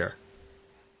healthcare.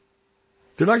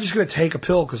 They're not just going to take a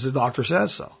pill because the doctor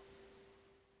says so.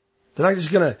 They're not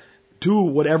just going to do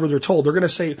whatever they're told. They're going to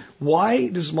say, why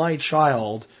does my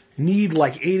child need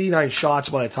like 89 shots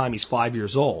by the time he's 5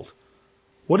 years old?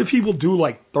 What did people do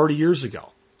like 30 years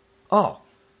ago? Oh,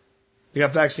 they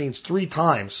got vaccines 3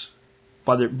 times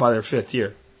by their 5th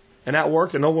year. And that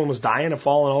worked and no one was dying and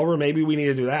falling over. Maybe we need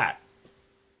to do that.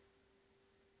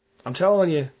 I'm telling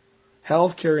you,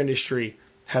 healthcare industry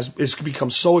it's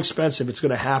become so expensive it's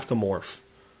going to have to morph.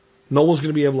 No one's going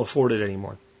to be able to afford it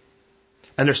anymore.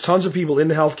 And there's tons of people in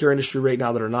the healthcare industry right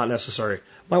now that are not necessary.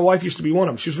 My wife used to be one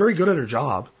of them. She was very good at her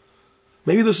job.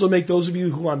 Maybe this will make those of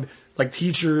you who I'm like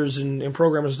teachers and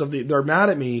programmers and stuff, they're mad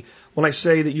at me when I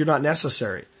say that you're not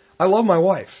necessary. I love my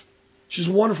wife. She's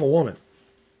a wonderful woman.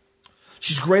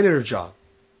 She's great at her job.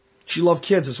 She loved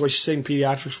kids. That's why she stayed in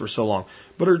pediatrics for so long.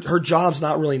 But her job's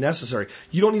not really necessary.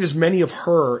 You don't need as many of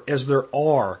her as there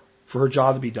are for her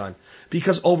job to be done.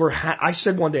 Because I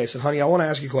said one day, I said, honey, I want to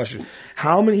ask you a question.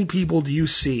 How many people do you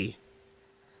see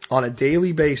on a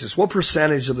daily basis? What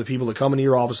percentage of the people that come into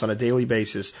your office on a daily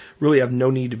basis really have no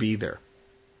need to be there?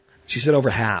 She said over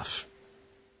half.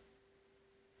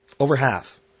 Over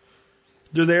half.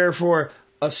 They're there for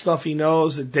a stuffy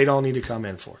nose that they don't need to come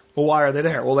in for. Well, why are they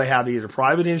there? Well, they have either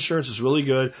private insurance is really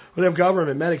good, or they have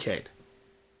government Medicaid.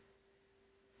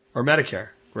 Or Medicare,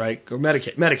 right? Or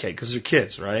Medicaid, because they're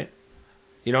kids, right?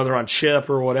 You know, they're on CHIP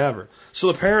or whatever.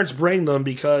 So the parents bring them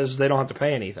because they don't have to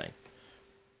pay anything.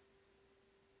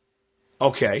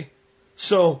 Okay.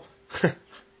 So,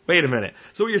 wait a minute.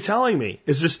 So what you're telling me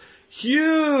is this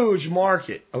huge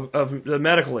market of the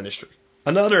medical industry,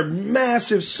 another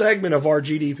massive segment of our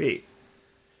GDP.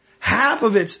 Half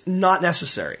of it's not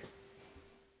necessary.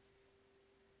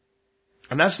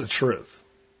 And that's the truth.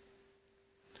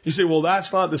 You say, well,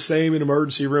 that's not the same in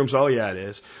emergency rooms. Oh, yeah, it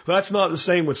is. Well, that's not the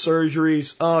same with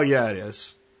surgeries. Oh, yeah, it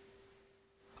is.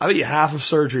 I bet you half of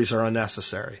surgeries are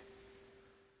unnecessary.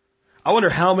 I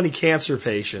wonder how many cancer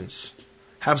patients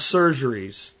have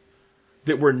surgeries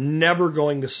that were never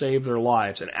going to save their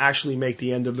lives and actually make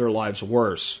the end of their lives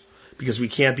worse because we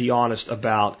can't be honest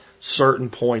about certain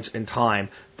points in time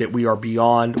that we are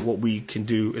beyond what we can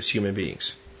do as human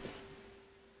beings.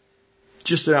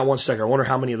 Just in that 1 second, I wonder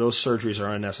how many of those surgeries are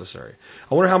unnecessary.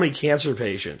 I wonder how many cancer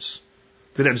patients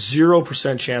that have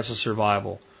 0% chance of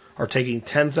survival are taking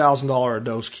 $10,000 a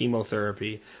dose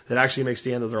chemotherapy that actually makes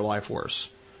the end of their life worse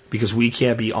because we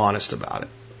can't be honest about it.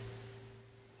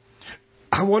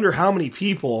 I wonder how many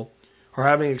people are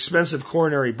having expensive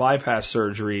coronary bypass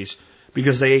surgeries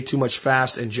because they ate too much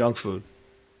fast and junk food.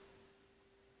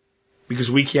 Because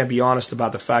we can't be honest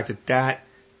about the fact that that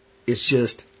is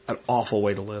just an awful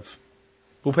way to live.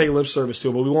 We'll pay lip service to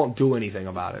it, but we won't do anything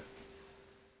about it.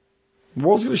 The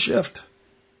world's going to shift.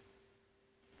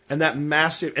 And that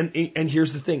massive, and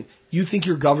here's the thing. You think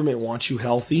your government wants you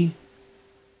healthy?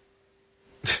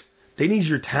 They need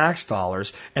your tax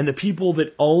dollars, and the people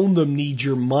that own them need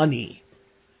your money.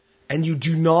 And you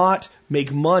do not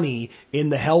make money in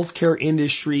the healthcare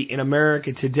industry in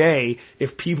America today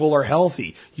if people are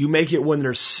healthy. You make it when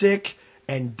they're sick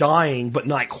and dying, but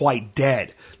not quite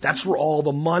dead. That's where all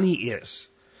the money is.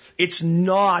 It's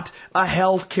not a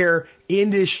healthcare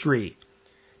industry.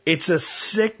 It's a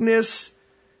sickness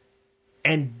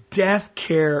and death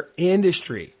care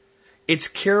industry. It's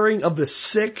caring of the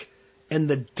sick and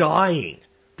the dying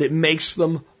that makes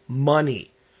them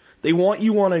money. They want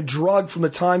you on a drug from the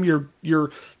time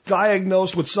you're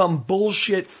diagnosed with some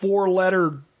bullshit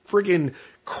 4-letter freaking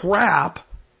crap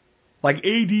like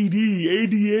ADD,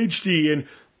 ADHD, and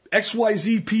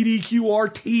XYZ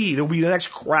PDQRT. It'll be the next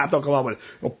crap they'll come up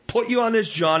with. It'll put you on this,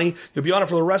 Johnny. You'll be on it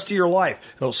for the rest of your life.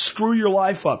 It'll screw your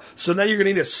life up. So now you're going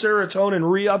to need a serotonin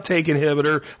reuptake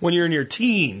inhibitor when you're in your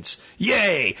teens.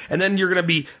 Yay! And then you're going to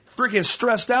be freaking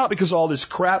stressed out because of all this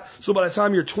crap. So by the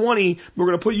time you're 20, we're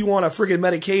going to put you on a freaking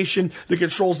medication that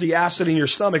controls the acid in your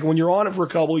stomach. And when you're on it for a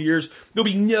couple of years, there'll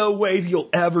be no way you'll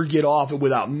ever get off it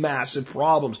without massive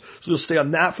problems. So you'll stay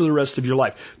on that for the rest of your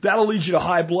life. That'll lead you to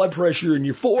high blood pressure in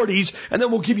your 40s, and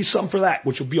then we'll give you something for that,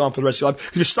 which will be on for the rest of your life.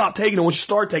 If you stop taking it, once you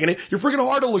start taking it, your freaking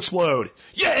heart will explode.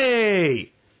 Yay!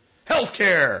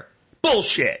 Healthcare.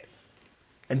 Bullshit.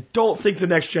 And don't think the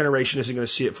next generation isn't going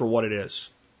to see it for what it is.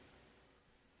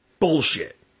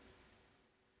 Bullshit.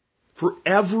 For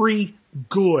every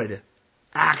good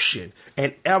action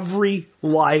and every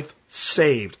life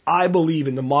saved, I believe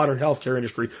in the modern healthcare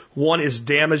industry, one is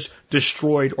damaged,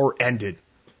 destroyed, or ended.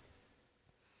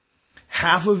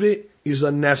 Half of it is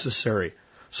unnecessary,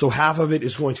 so half of it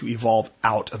is going to evolve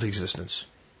out of existence.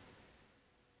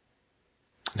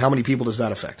 And how many people does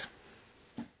that affect?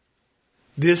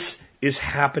 This is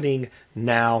happening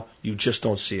now. You just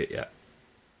don't see it yet.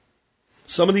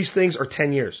 Some of these things are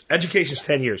 10 years. Education is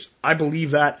 10 years. I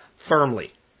believe that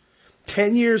firmly.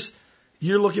 10 years,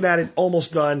 you're looking at it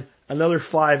almost done. Another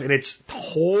 5, and it's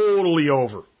totally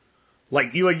over.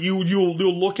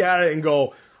 You'll look at it and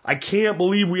go, I can't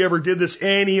believe we ever did this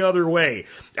any other way.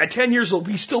 At 10 years, there'll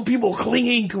be still people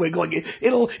clinging to it, going,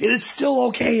 it's still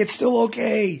okay. It's still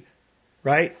okay.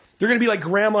 Right? They're going to be like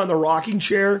grandma in the rocking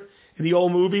chair. In the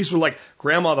old movies, where like,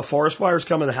 Grandma, the forest fire's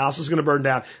coming, the house is going to burn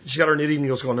down. She's got her knitting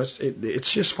needles going,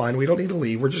 it's just fine. We don't need to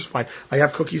leave. We're just fine. I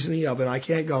have cookies in the oven. I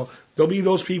can't go. There'll be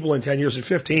those people in 10 years and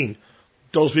 15.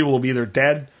 Those people will be either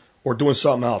dead or doing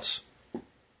something else.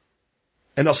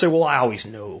 And they'll say, well, I always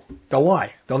knew. They'll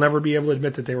lie. They'll never be able to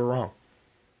admit that they were wrong.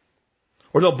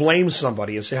 Or they'll blame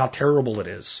somebody and say how terrible it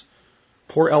is.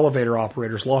 Poor elevator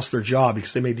operators lost their job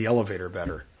because they made the elevator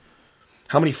better.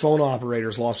 How many phone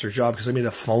operators lost their job because they made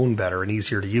a phone better and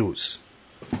easier to use?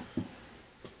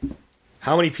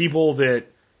 How many people that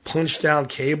punched down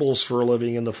cables for a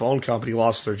living in the phone company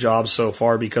lost their jobs so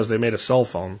far because they made a cell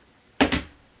phone?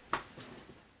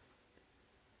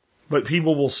 But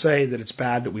people will say that it's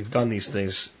bad that we've done these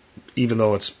things, even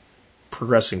though it's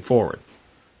progressing forward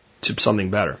to something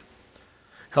better.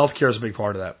 Healthcare is a big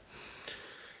part of that.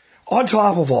 On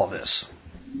top of all this,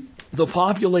 the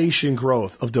population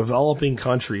growth of developing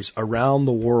countries around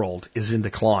the world is in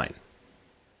decline.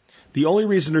 The only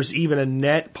reason there's even a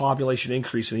net population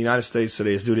increase in the United States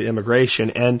today is due to immigration.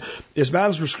 And as bad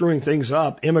as we're screwing things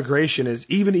up,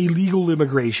 even illegal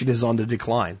immigration is on the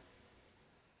decline.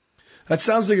 That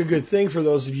sounds like a good thing for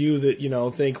those of you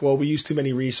that, think, well, we use too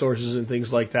many resources and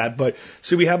things like that. But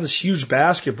see, we have this huge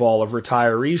basketball of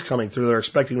retirees coming through. They're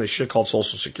expecting this shit called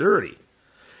Social Security.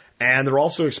 And they're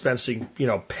also expensing,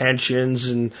 pensions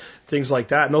and things like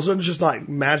that. And those are just not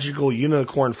magical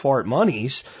unicorn fart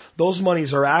monies. Those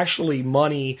monies are actually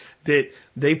money that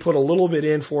they put a little bit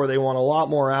in for, they want a lot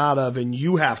more out of, and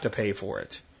you have to pay for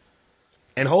it.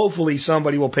 And hopefully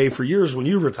somebody will pay for yours when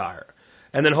you retire.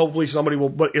 And then hopefully somebody will,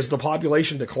 but as the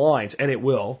population declines, and it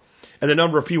will, and the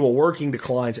number of people working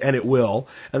declines, and it will,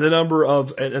 and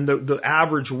the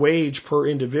average wage per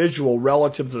individual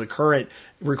relative to the current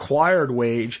required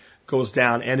wage goes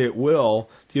down, and it will,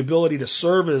 the ability to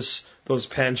service those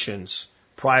pensions,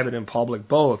 private and public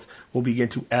both, will begin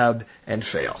to ebb and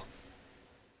fail.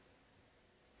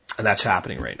 And that's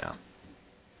happening right now.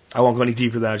 I won't go any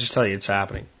deeper than that. I'll just tell you it's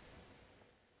happening.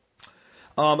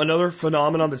 Another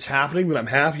phenomenon that's happening that I'm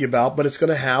happy about, but it's going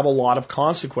to have a lot of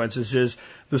consequences, is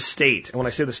the state. And when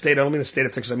I say the state, I don't mean the state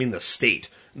of Texas, I mean the state.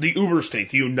 The uber state,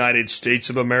 the United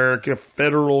States of America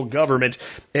federal government,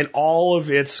 and all of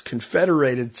its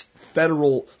confederated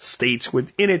federal states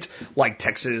within it, like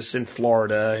Texas and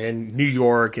Florida and New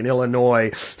York and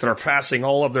Illinois, that are passing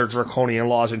all of their draconian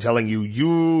laws and telling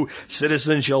you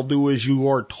citizens shall do as you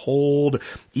are told,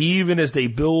 even as they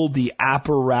build the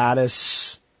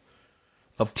apparatus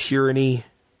of tyranny.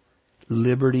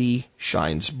 Liberty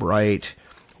shines bright.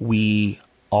 We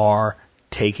are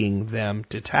taking them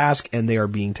to task, and they are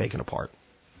being taken apart.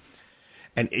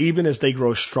 And even as they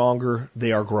grow stronger,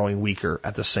 they are growing weaker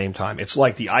at the same time. It's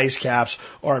like the ice caps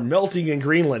are melting in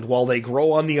Greenland while they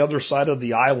grow on the other side of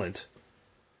the island.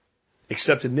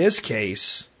 Except in this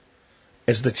case,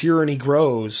 as the tyranny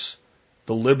grows,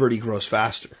 the liberty grows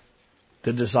faster.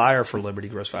 The desire for liberty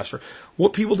grows faster.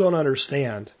 What people don't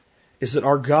understand is that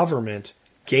our government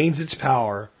gains its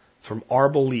power from our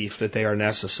belief that they are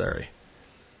necessary.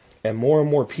 And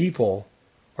more people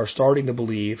are starting to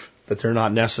believe that they're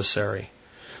not necessary.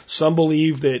 Some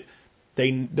believe that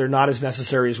They're not as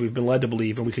necessary as we've been led to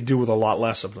believe, and we could do with a lot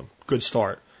less of them. Good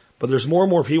start. But there's more and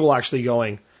more people actually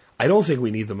going, I don't think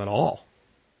we need them at all.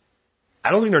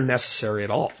 I don't think they're necessary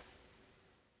at all.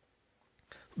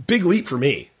 Big leap for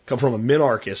me. Come from a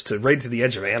minarchist to right to the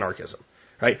edge of anarchism.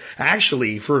 Right?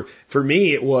 Actually, for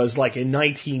me, it was like in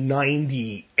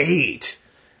 1998,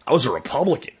 I was a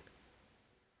Republican.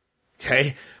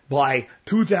 Okay? By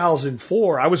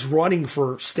 2004, I was running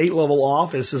for state level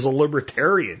office as a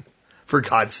libertarian, for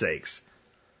God's sakes.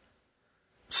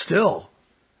 Still,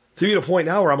 to be at a point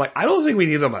now where I'm like, I don't think we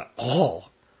need them at all.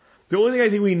 The only thing I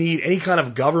think we need any kind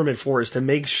of government for is to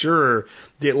make sure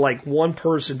that like one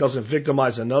person doesn't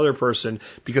victimize another person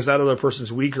because that other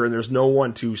person's weaker and there's no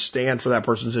one to stand for that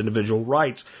person's individual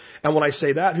rights. And when I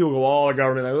say that, people go, oh, the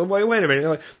government. I go, wait a minute.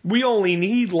 Like, we only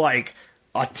need like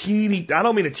I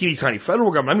don't mean a teeny tiny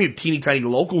federal government. I mean a teeny tiny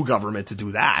local government to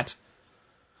do that.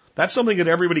 That's something that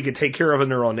everybody can take care of in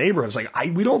their own neighborhoods. Like,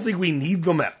 we don't think we need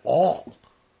them at all.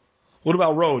 What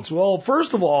about roads? Well,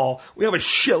 first of all, we have a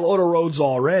shitload of roads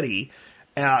already.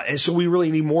 And so we really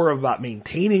need more about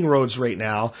maintaining roads right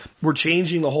now. We're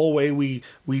changing the whole way we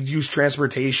use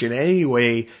transportation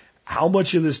anyway. How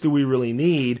much of this do we really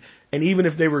need? And even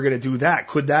if they were going to do that,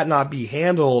 could that not be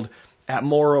handled at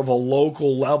more of a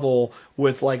local level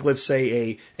with, like, let's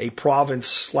say a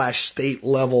province/state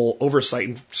level oversight?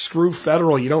 And screw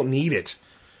federal, you don't need it.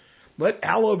 Let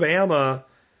Alabama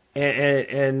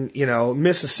and you know,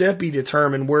 Mississippi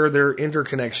determine where their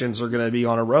interconnections are going to be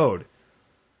on a road.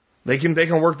 They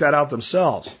can work that out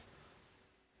themselves.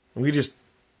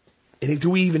 And do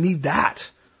we even need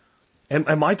that? And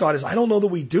my thought is, I don't know that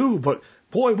we do, but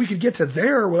boy, we could get to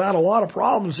there without a lot of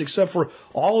problems, except for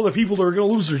all of the people that are going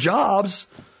to lose their jobs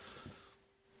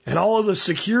and all of the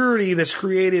security that's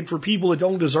created for people that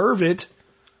don't deserve it.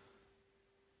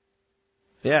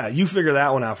 Yeah, you figure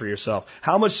that one out for yourself.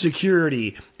 How much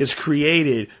security is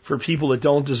created for people that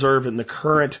don't deserve it in the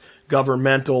current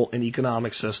governmental and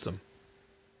economic system?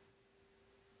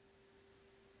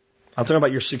 I'm talking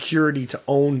about your security to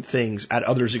own things at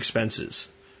others' expenses,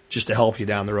 just to help you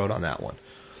down the road on that one.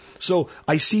 So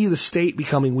I see the state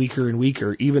becoming weaker and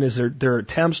weaker, even as their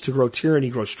attempts to grow tyranny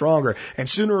grow stronger. And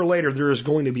sooner or later, there is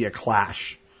going to be a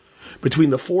clash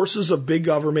between the forces of big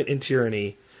government and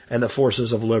tyranny and the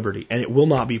forces of liberty. And it will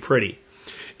not be pretty.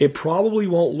 It probably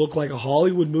won't look like a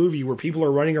Hollywood movie where people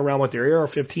are running around with their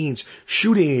AR-15s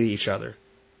shooting at each other.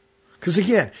 Because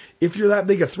again, if you're that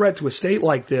big a threat to a state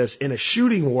like this in a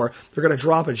shooting war, they're going to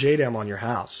drop a JDAM on your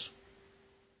house.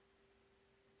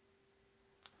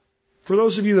 For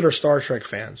those of you that are Star Trek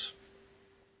fans,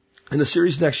 in the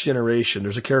series Next Generation,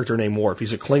 there's a character named Worf.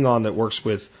 He's a Klingon that works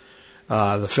with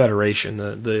the Federation,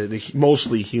 the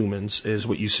mostly humans is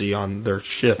what you see on their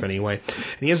ship anyway.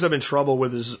 And he ends up in trouble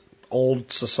with his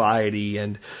old society,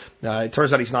 and it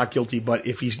turns out he's not guilty, but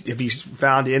if he's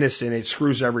found innocent, it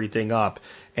screws everything up.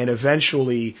 And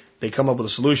eventually they come up with a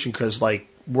solution because, like,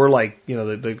 we're like, you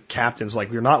know, the captain's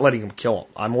like, we're not letting him kill him.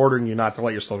 I'm ordering you not to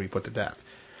let yourself be put to death.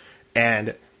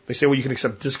 And they say, well, you can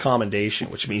accept discommendation,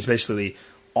 which means basically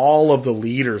all of the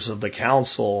leaders of the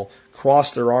council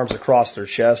cross their arms across their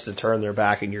chest and turn their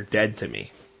back, and you're dead to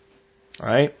me. All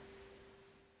right?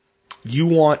 You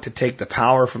want to take the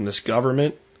power from this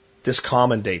government,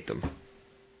 discommendate them,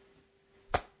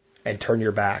 and turn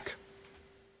your back.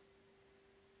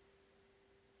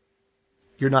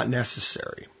 You're not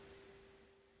necessary.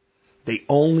 They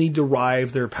only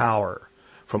derive their power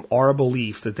from our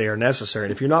belief that they are necessary.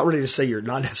 And if you're not ready to say you're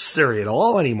not necessary at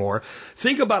all anymore,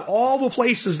 think about all the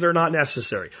places they're not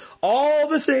necessary. All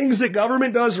the things that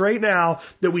government does right now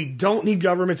that we don't need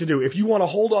government to do. If you want to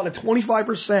hold on to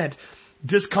 25%,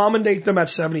 discommendate them at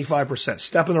 75%.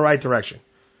 Step in the right direction.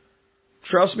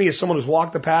 Trust me, as someone who's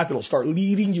walked the path, it'll start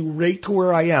leading you right to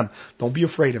where I am. Don't be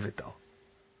afraid of it, though.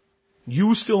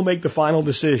 You still make the final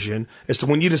decision as to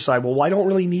when you decide, well, I don't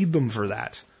really need them for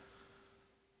that.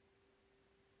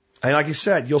 And like I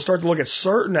said, you'll start to look at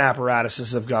certain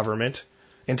apparatuses of government,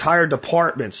 entire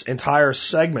departments, entire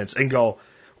segments, and go,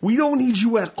 we don't need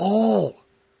you at all.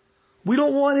 We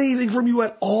don't want anything from you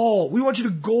at all. We want you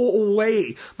to go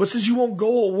away. But since you won't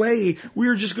go away,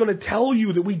 we're just going to tell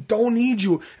you that we don't need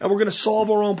you, and we're going to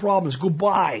solve our own problems.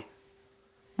 Goodbye.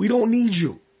 We don't need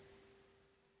you.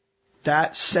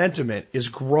 That sentiment is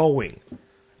growing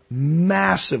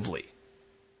massively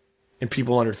in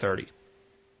people under 30.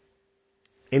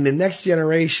 In the next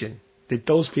generation that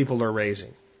those people are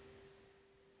raising,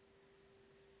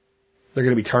 they're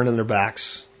going to be turning their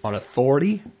backs on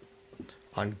authority,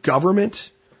 on government,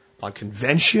 on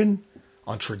convention,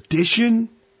 on tradition.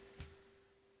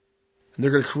 And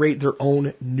they're going to create their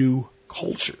own new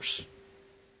cultures.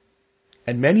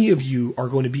 And many of you are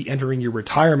going to be entering your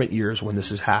retirement years when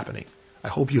this is happening. I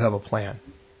hope you have a plan.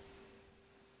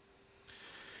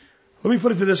 Let me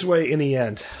put it this way in the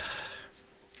end.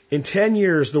 In 10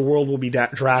 years, the world will be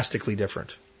drastically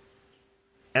different.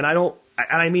 And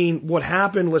I mean, what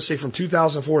happened, let's say from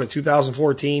 2004 to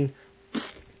 2014,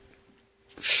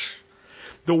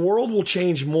 the world will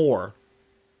change more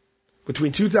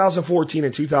between 2014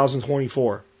 and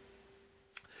 2024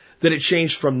 than it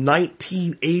changed from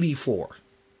 1984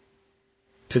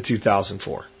 to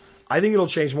 2004. I think it'll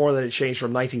change more than it changed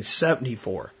from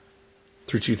 1974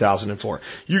 through 2004.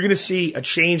 You're going to see a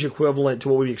change equivalent to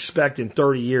what we expect in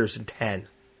 30 years in 10.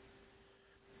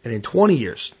 And in 20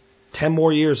 years, 10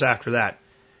 more years after that,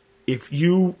 if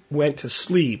you went to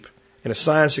sleep in a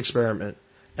science experiment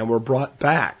and were brought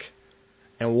back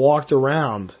and walked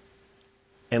around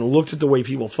and looked at the way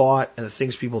people thought and the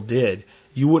things people did,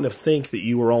 you wouldn't have think that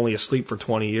you were only asleep for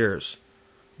 20 years.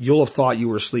 You'll have thought you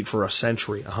were asleep for a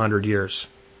century, 100 years.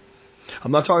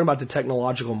 I'm not talking about the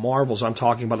technological marvels. I'm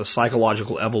talking about the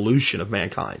psychological evolution of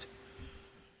mankind.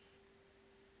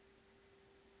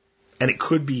 And it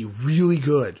could be really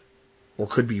good or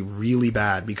could be really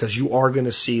bad because you are going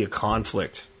to see a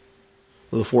conflict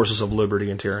with the forces of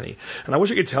liberty and tyranny. And I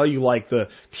wish I could tell you like the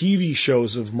TV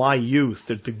shows of my youth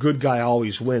that the good guy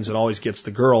always wins and always gets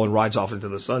the girl and rides off into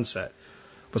the sunset.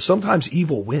 But sometimes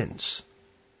evil wins.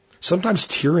 Sometimes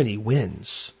tyranny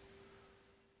wins.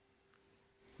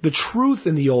 The truth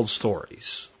in the old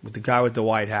stories with the guy with the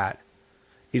white hat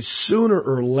is sooner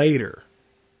or later,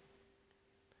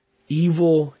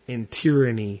 evil and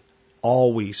tyranny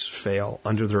always fail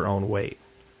under their own weight.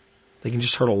 They can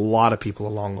just hurt a lot of people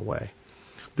along the way.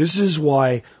 This is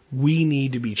why we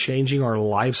need to be changing our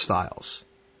lifestyles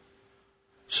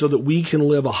so that we can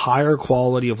live a higher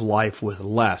quality of life with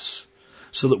less,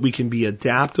 so that we can be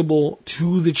adaptable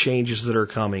to the changes that are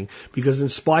coming. Because in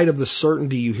spite of the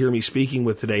certainty you hear me speaking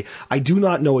with today, I do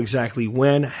not know exactly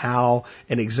when, how,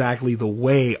 and exactly the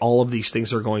way all of these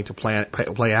things are going to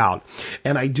play out.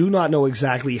 And I do not know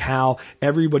exactly how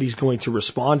everybody's going to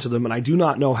respond to them. And I do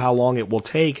not know how long it will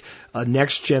take a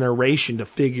next generation to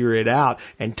figure it out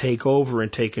and take over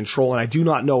and take control. And I do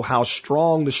not know how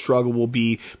strong the struggle will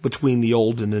be between the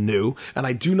old and the new. And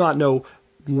I do not know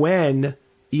when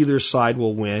either side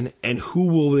will win and who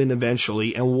will win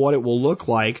eventually and what it will look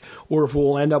like, or if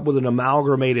we'll end up with an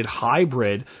amalgamated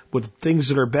hybrid with things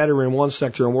that are better in one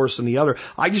sector and worse in the other.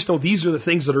 I just know these are the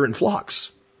things that are in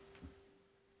flux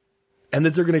and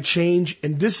that they're going to change.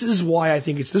 And this is why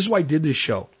this is why I did this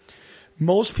show.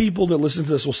 Most people that listen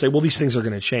to this will say, well, these things are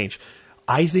going to change.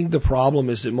 I think the problem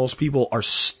is that most people are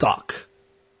stuck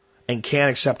and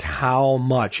can't accept how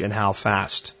much and how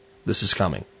fast this is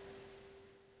coming.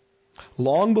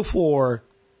 Long before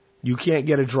you can't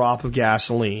get a drop of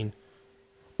gasoline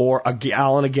or a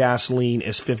gallon of gasoline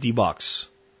is $50,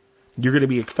 you're going to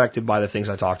be affected by the things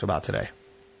I talked about today.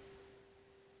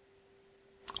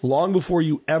 Long before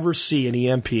you ever see an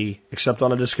EMP, except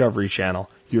on a Discovery Channel,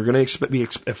 you're going to be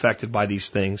affected by these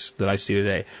things that I see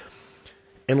today.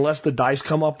 Unless the dice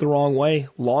come up the wrong way,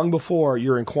 long before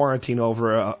you're in quarantine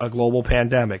over a global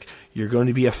pandemic, you're going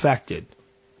to be affected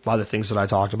by the things that I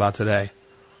talked about today.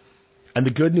 And the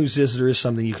good news is there is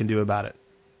something you can do about it.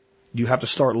 You have to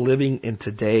start living in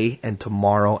today and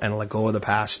tomorrow and let go of the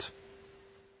past.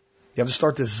 You have to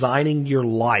start designing your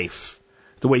life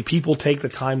the way people take the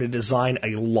time to design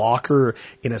a locker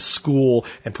in a school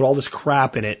and put all this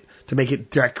crap in it to make it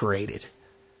decorated.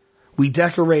 We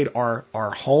decorate our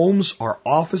homes, our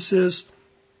offices.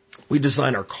 We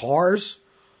design our cars.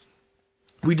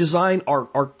 We design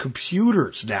our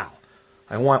computers now.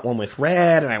 I want one with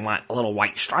red, and I want a little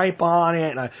white stripe on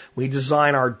it. And we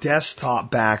design our desktop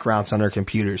backgrounds on our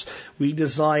computers. We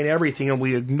design everything, and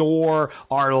we ignore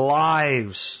our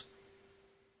lives.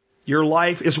 Your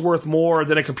life is worth more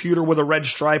than a computer with a red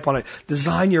stripe on it.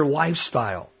 Design your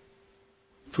lifestyle.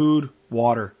 Food,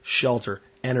 water, shelter,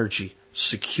 energy,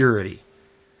 security,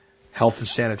 health and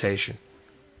sanitation.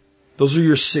 Those are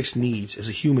your 6 needs as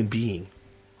a human being.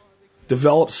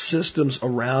 Develop systems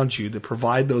around you that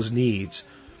provide those needs,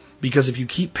 because if you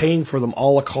keep paying for them a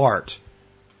la carte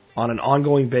on an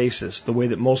ongoing basis, the way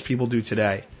that most people do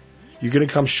today, you're going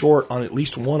to come short on at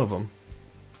least one of them.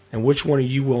 And which one are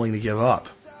you willing to give up?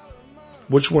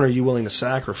 Which one are you willing to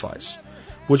sacrifice?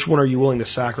 Which one are you willing to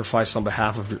sacrifice on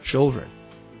behalf of your children?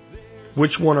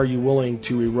 Which one are you willing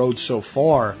to erode so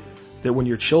far that when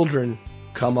your children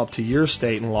come up to your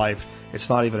state in life, it's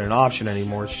not even an option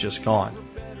anymore, it's just gone?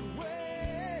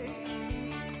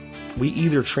 We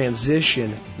either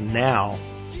transition now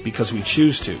because we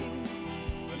choose to,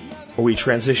 or we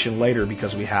transition later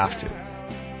because we have to.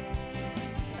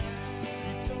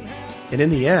 And in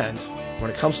the end,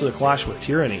 when it comes to the clash with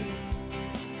tyranny,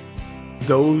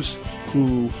 those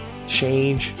who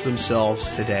change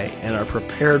themselves today and are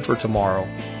prepared for tomorrow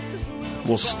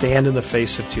will stand in the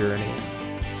face of tyranny.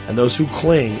 And those who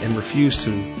cling and refuse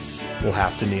to will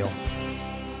have to kneel.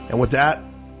 And with that,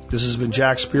 this has been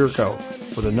Jack Spirko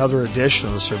with another edition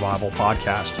of the Survival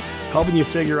Podcast, helping you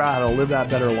figure out how to live that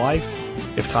better life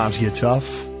if times get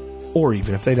tough, or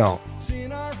even if they don't.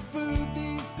 In our food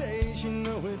these days, you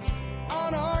know it's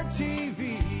on our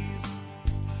TVs.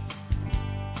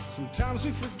 Sometimes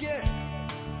we forget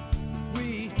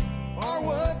we are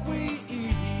what we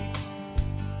eat.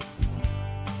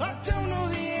 I don't know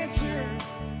the answer.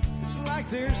 It's like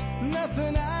there's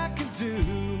nothing I can do.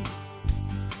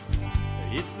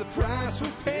 It's the price we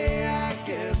pay, I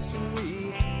guess, when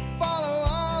we follow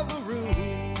all the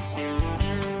rules.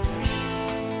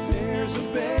 There's a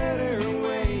better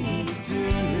way to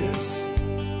do this.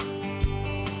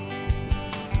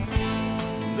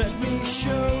 Let me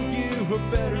show you a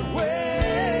better way.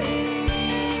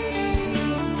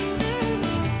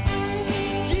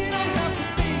 You don't have to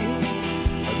be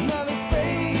another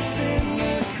face in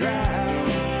the crowd.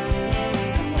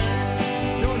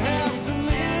 Don't have to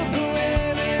live the way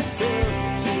they tell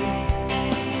you to.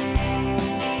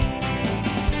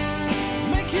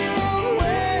 Make your own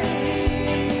way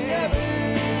and the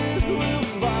others will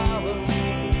follow.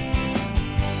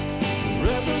 The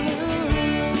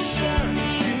revolution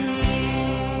is you.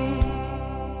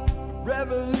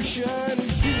 Revolution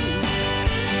is you.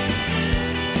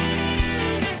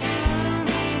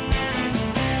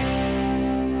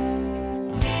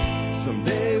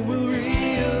 Someday we'll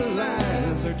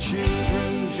realize our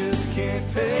children just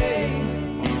can't pay.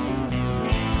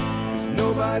 There's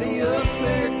nobody up